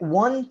had to pick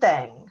one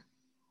thing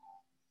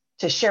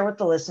to share with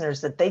the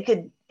listeners that they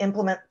could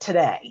implement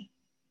today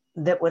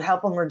that would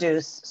help them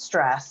reduce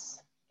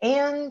stress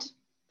and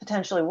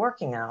potentially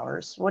working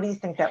hours, what do you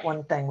think that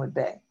one thing would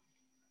be?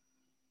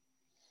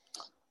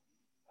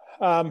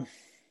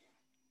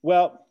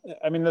 Well,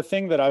 the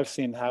thing that I've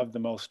seen have the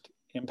most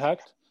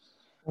impact,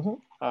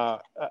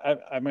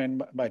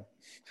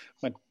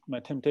 my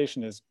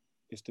temptation is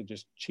to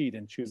just cheat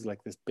and choose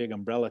like this big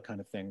umbrella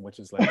kind of thing, which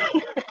is like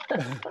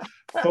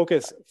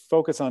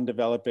focus on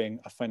developing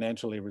a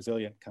financially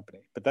resilient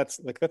company. But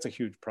that's a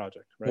huge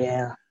project,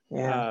 right?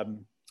 Yeah.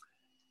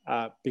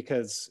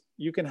 Because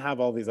you can have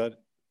all these other,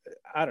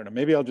 I don't know,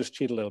 maybe I'll just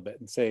cheat a little bit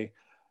and say,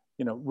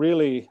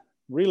 really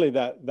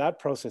that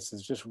process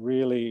is just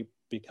really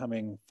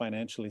becoming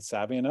financially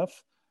savvy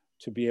enough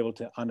to be able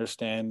to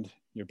understand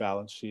your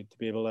balance sheet, to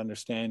be able to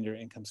understand your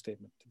income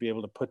statement, to be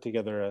able to put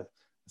together a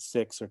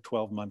 6 or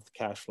 12 month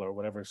cash flow or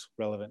whatever's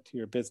relevant to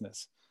your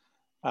business.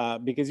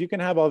 Because you can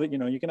have all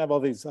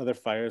these other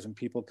fires and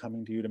people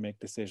coming to you to make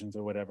decisions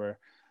or whatever.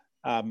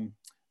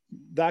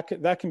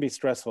 That can be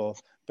stressful,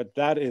 but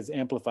that is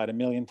amplified a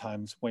million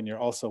times when you're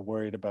also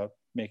worried about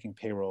making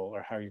payroll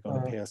or how you're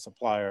going to pay a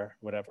supplier,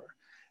 whatever.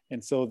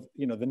 And so,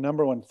 the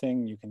number one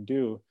thing you can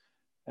do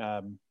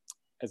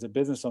as a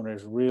business owner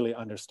is really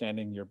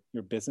understanding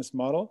your business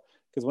model.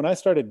 Because when I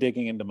started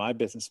digging into my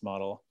business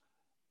model,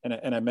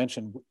 and I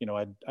mentioned,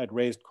 I'd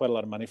raised quite a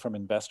lot of money from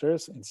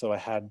investors, and so I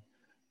had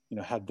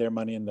their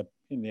money in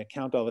the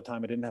account all the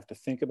time. I didn't have to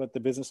think about the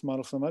business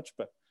model so much.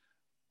 But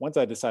once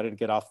I decided to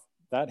get off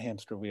that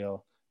hamster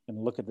wheel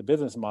and look at the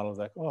business model, I was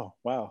like, oh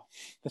wow,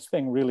 this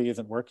thing really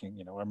isn't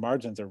working. Our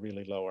margins are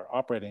really low, our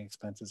operating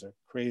expenses are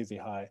crazy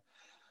high.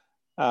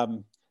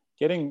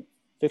 Getting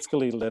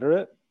fiscally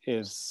literate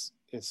is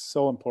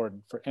so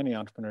important for any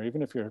entrepreneur,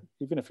 even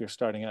if you're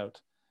starting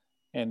out,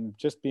 and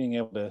just being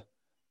able to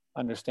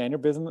understand your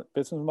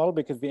business model,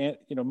 because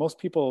most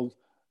people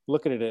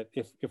look at it,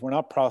 if we're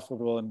not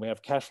profitable and we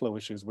have cash flow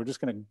issues, we're just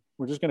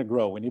gonna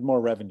grow. We need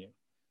more revenue.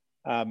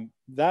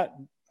 That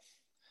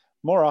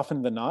more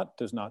often than not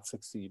does not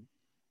succeed,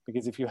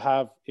 because if you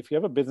have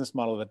a business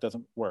model that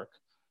doesn't work,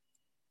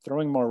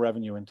 throwing more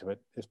revenue into it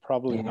is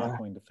probably not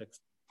going to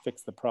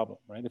fix the problem,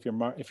 right?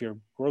 If your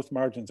growth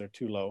margins are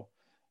too low,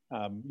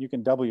 you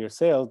can double your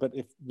sales, but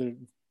if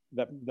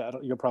that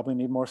you'll probably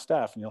need more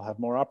staff and you'll have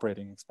more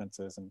operating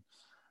expenses and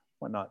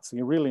whatnot. So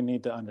you really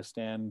need to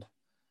understand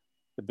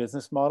the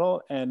business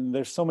model. And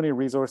there's so many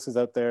resources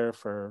out there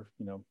for,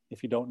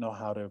 if you don't know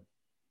how to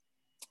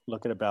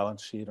look at a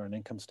balance sheet or an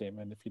income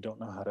statement, if you don't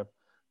know how to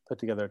put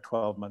together a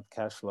 12-month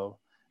cash flow,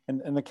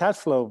 and the cash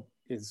flow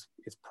is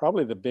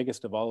probably the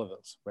biggest of all of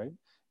those, right?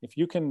 If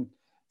you can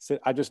say,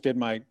 I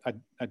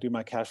do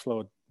my cash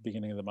flow at the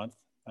beginning of the month,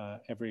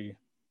 every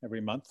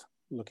month,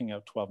 looking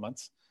out 12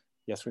 months.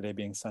 Yesterday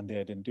being Sunday,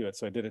 I didn't do it.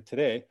 So I did it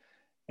today.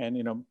 And,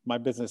 my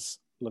business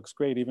looks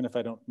great, even if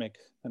I don't make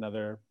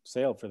another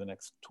sale for the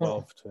next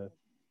 12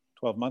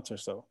 months or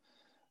so.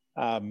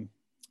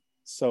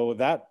 So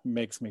that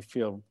makes me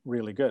feel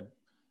really good.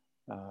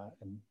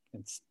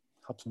 And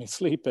helps me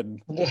sleep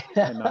and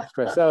not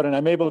stress out. And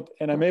I'm able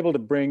to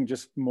bring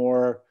just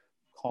more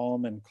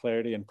calm and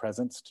clarity and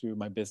presence to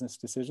my business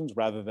decisions,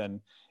 rather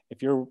than,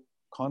 if you're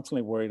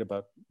constantly worried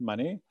about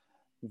money,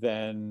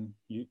 then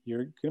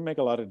you're going to make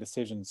a lot of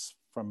decisions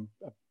from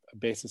a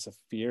basis of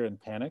fear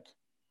and panic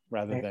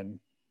rather than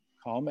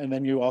calm. And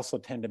then you also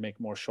tend to make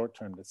more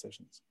short-term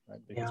decisions, right?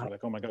 Because you're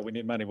like, oh my God, we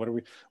need money. What are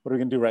we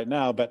going to do right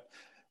now? But,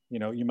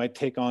 you might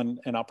take on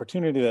an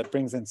opportunity that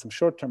brings in some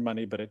short-term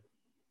money, but it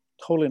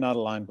totally not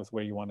aligned with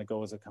where you want to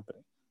go as a company.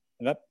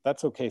 And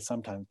that's okay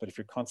sometimes, but if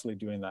you're constantly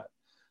doing that,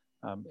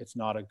 it's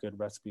not a good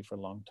recipe for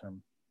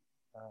long-term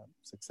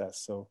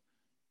success. So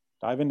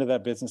dive into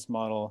that business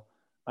model,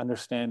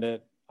 understand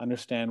it,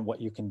 understand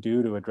what you can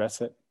do to address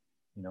it,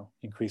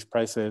 increase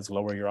prices,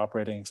 lower your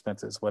operating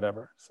expenses,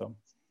 whatever. So.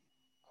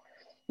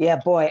 Yeah,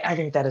 boy, I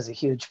think that is a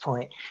huge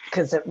point,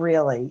 because it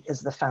really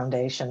is the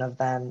foundation of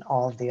then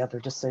all of the other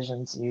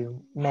decisions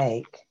you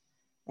make,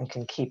 and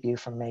can keep you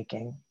from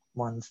making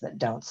ones that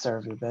don't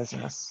serve your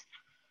business.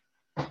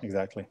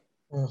 Exactly.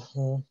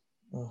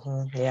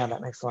 Yeah,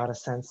 that makes a lot of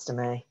sense to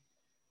me.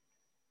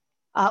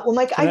 Well,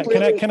 Mike,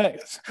 can I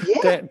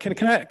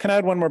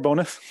add one more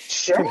bonus?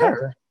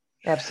 Sure.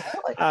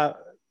 Absolutely.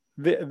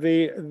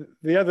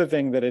 The other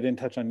thing that I didn't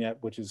touch on yet,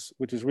 which is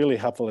really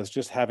helpful, is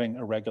just having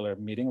a regular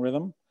meeting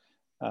rhythm.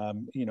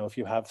 If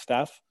you have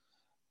staff,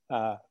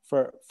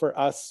 for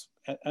us,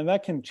 and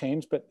that can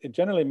change, but it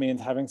generally means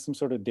having some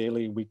sort of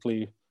daily,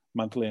 weekly,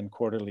 monthly, and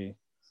quarterly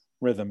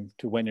rhythm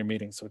to when you're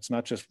meeting. So it's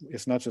not just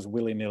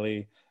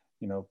willy-nilly,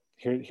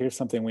 here's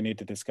something we need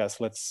to discuss.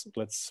 Let's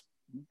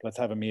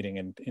have a meeting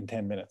in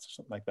 10 minutes or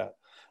something like that.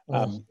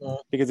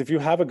 Because if you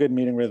have a good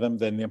meeting rhythm,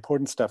 then the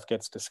important stuff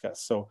gets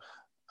discussed. So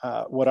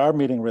what our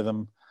meeting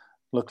rhythm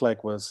looked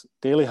like was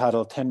daily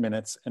huddle, 10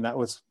 minutes. And that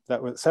was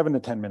 7 to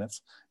 10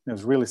 minutes. And it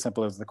was really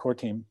simple. It was the core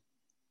team.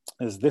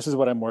 This is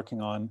what I'm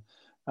working on.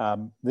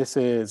 These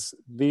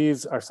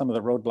are some of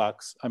the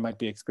roadblocks I might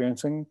be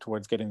experiencing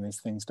towards getting these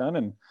things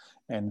done.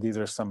 And these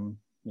are some,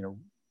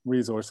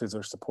 resources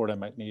or support I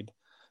might need.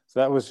 So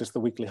that was just the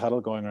weekly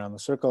huddle going around the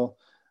circle.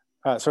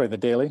 The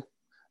daily.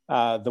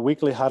 The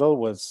weekly huddle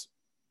was,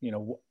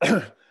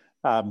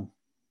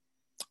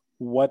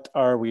 what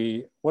are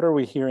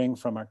we hearing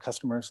from our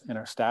customers and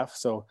our staff?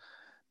 So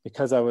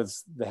because I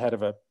was the head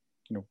of a,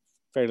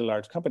 fairly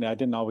large company, I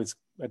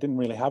didn't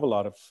really have a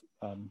lot of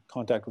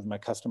contact with my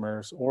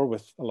customers or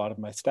with a lot of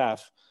my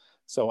staff.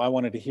 So I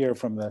wanted to hear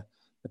from the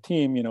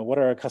team, what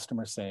are our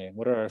customers saying?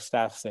 What are our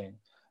staff saying?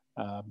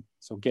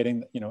 So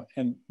getting,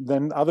 and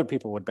then other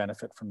people would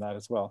benefit from that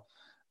as well.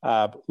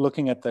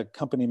 Looking at the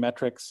company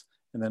metrics,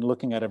 and then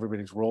looking at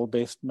everybody's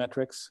role-based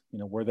metrics,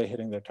 were they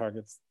hitting their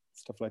targets,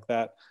 stuff like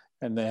that.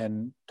 And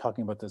then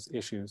talking about those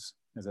issues,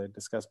 as I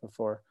discussed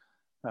before.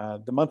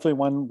 The monthly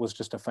one was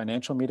just a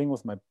financial meeting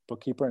with my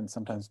bookkeeper and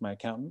sometimes my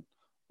accountant,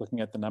 looking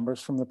at the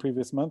numbers from the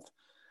previous month.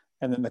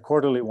 And then the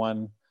quarterly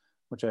one,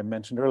 which I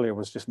mentioned earlier,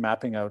 was just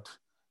mapping out,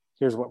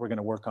 here's what we're going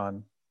to work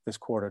on this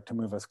quarter to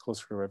move us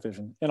closer to our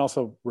vision, and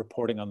also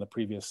reporting on the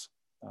previous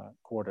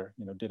quarter.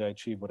 Did I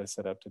achieve what I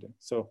set out to do?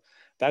 So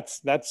that's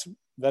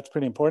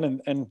pretty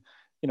important. And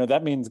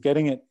that means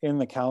getting it in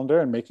the calendar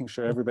and making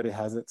sure everybody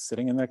has it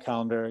sitting in their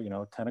calendar.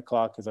 10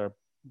 o'clock is our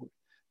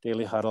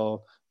daily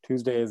huddle.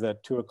 Tuesday is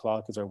at 2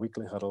 o'clock is our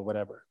weekly huddle,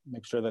 whatever.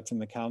 Make sure that's in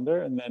the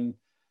calendar. And then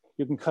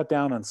you can cut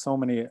down on so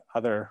many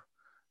other,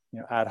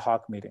 ad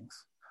hoc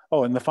meetings.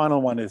 Oh, and the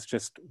final one is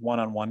just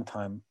one-on-one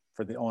time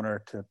for the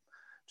owner to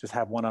just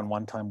have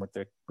one-on-one time with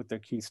their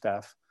key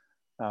staff.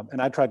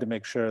 And I tried to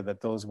make sure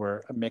that those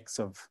were a mix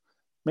of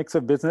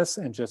business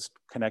and just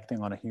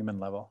connecting on a human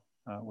level,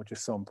 which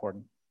is so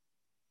important.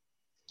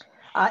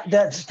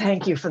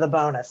 Thank you for the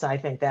bonus. I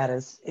think that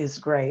is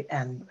great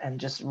and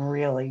just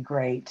really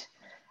great.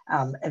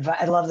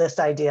 I love this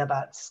idea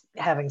about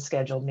having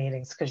scheduled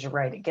meetings, because you're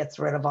right, it gets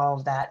rid of all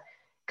of that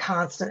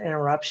constant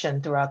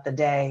interruption throughout the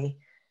day,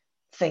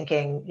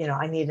 thinking,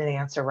 I need an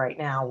answer right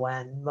now,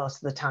 when most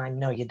of the time,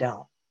 no, you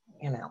don't.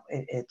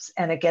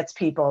 And it gets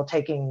people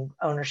taking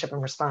ownership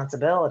and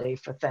responsibility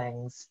for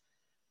things.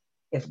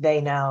 If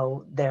they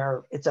know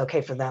it's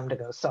okay for them to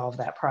go solve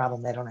that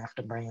problem, they don't have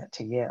to bring it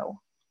to you.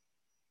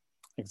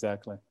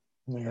 Exactly.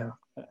 Yeah.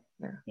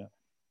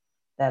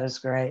 That is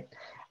great.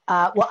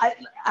 Well,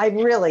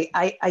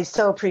 I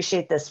so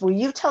appreciate this. Will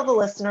you tell the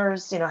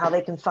listeners, how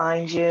they can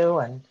find you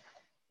and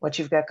what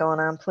you've got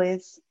going on,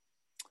 please?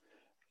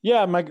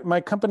 Yeah,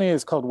 my company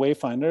is called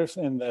Wayfinders,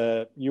 and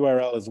the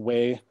URL is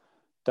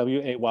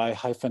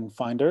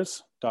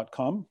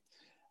way-finders.com.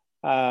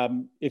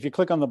 If you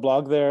click on the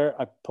blog there,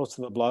 I post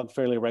to the blog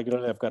fairly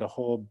regularly. I've got a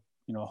whole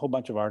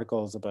bunch of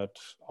articles about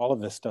all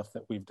of this stuff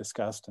that we've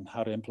discussed and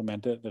how to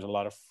implement it. There's a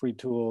lot of free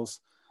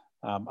tools.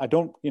 I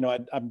don't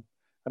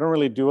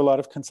really do a lot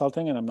of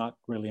consulting, and I'm not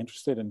really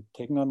interested in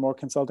taking on more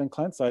consulting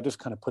clients. So I just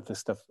kind of put this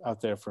stuff out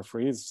there for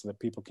free so that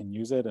people can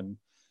use it and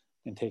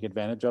take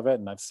advantage of it.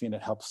 And I've seen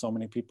it help so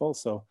many people.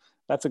 So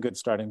that's a good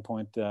starting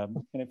point.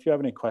 And if you have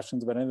any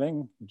questions about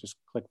anything, just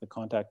click the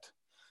contact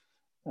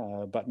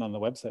button on the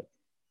website.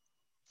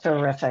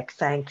 Terrific.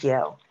 Thank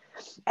you.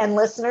 And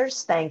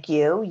listeners, thank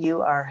you.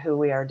 You are who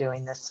we are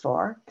doing this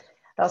for.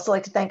 I'd also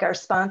like to thank our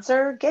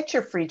sponsor. Get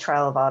your free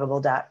trial of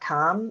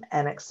audible.com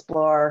and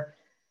explore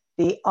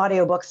the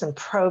audiobooks and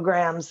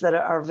programs that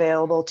are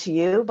available to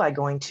you by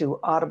going to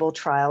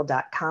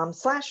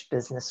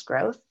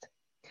audibletrial.com/businessgrowth.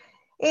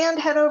 And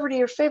head over to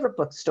your favorite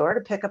bookstore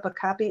to pick up a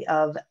copy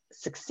of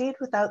Succeed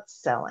Without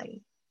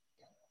Selling.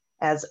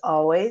 As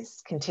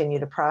always, continue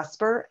to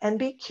prosper and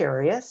be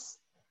curious.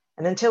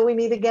 And until we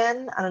meet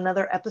again on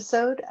another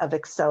episode of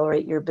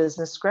Accelerate Your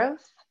Business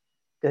Growth,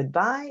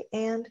 goodbye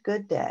and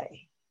good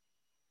day.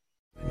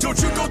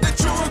 Don't you know that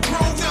you're a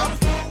grown-up?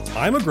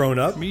 I'm a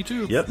grown-up. Me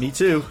too. Yep, me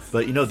too.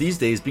 But these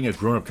days, being a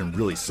grown-up can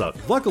really suck.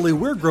 Luckily,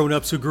 we're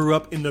grown-ups who grew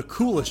up in the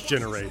coolest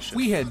generation.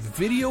 We had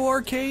video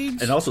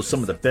arcades. And also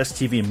some of the best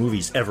TV and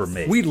movies ever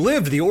made. We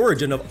lived the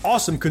origin of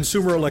awesome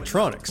consumer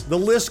electronics. The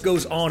list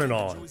goes on and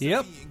on.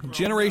 Yep,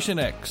 Generation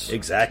X.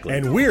 Exactly.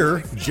 And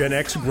we're Gen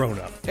X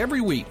grown-up.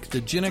 Every week,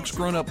 the Gen X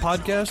Grown Up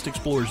podcast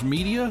explores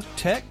media,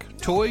 tech,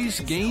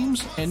 toys,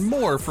 games, and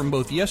more from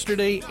both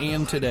yesterday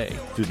and today.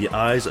 Through the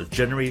eyes of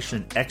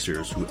Generation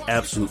Xers who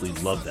absolutely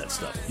love that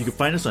stuff. You can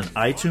find us on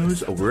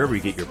iTunes or wherever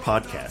you get your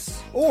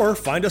podcasts. Or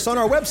find us on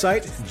our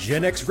website,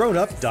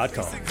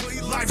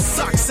 genxgrownup.com. Life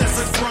sucks as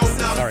a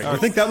grown-up. All right, you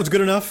think that was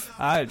good enough?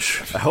 I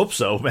hope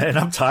so, man.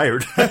 I'm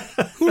tired.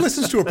 Who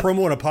listens to a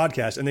promo on a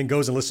podcast and then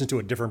goes and listens to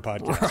a different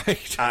podcast?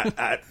 Right.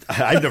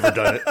 I've never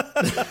done it.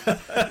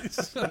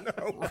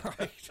 No.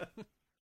 Right.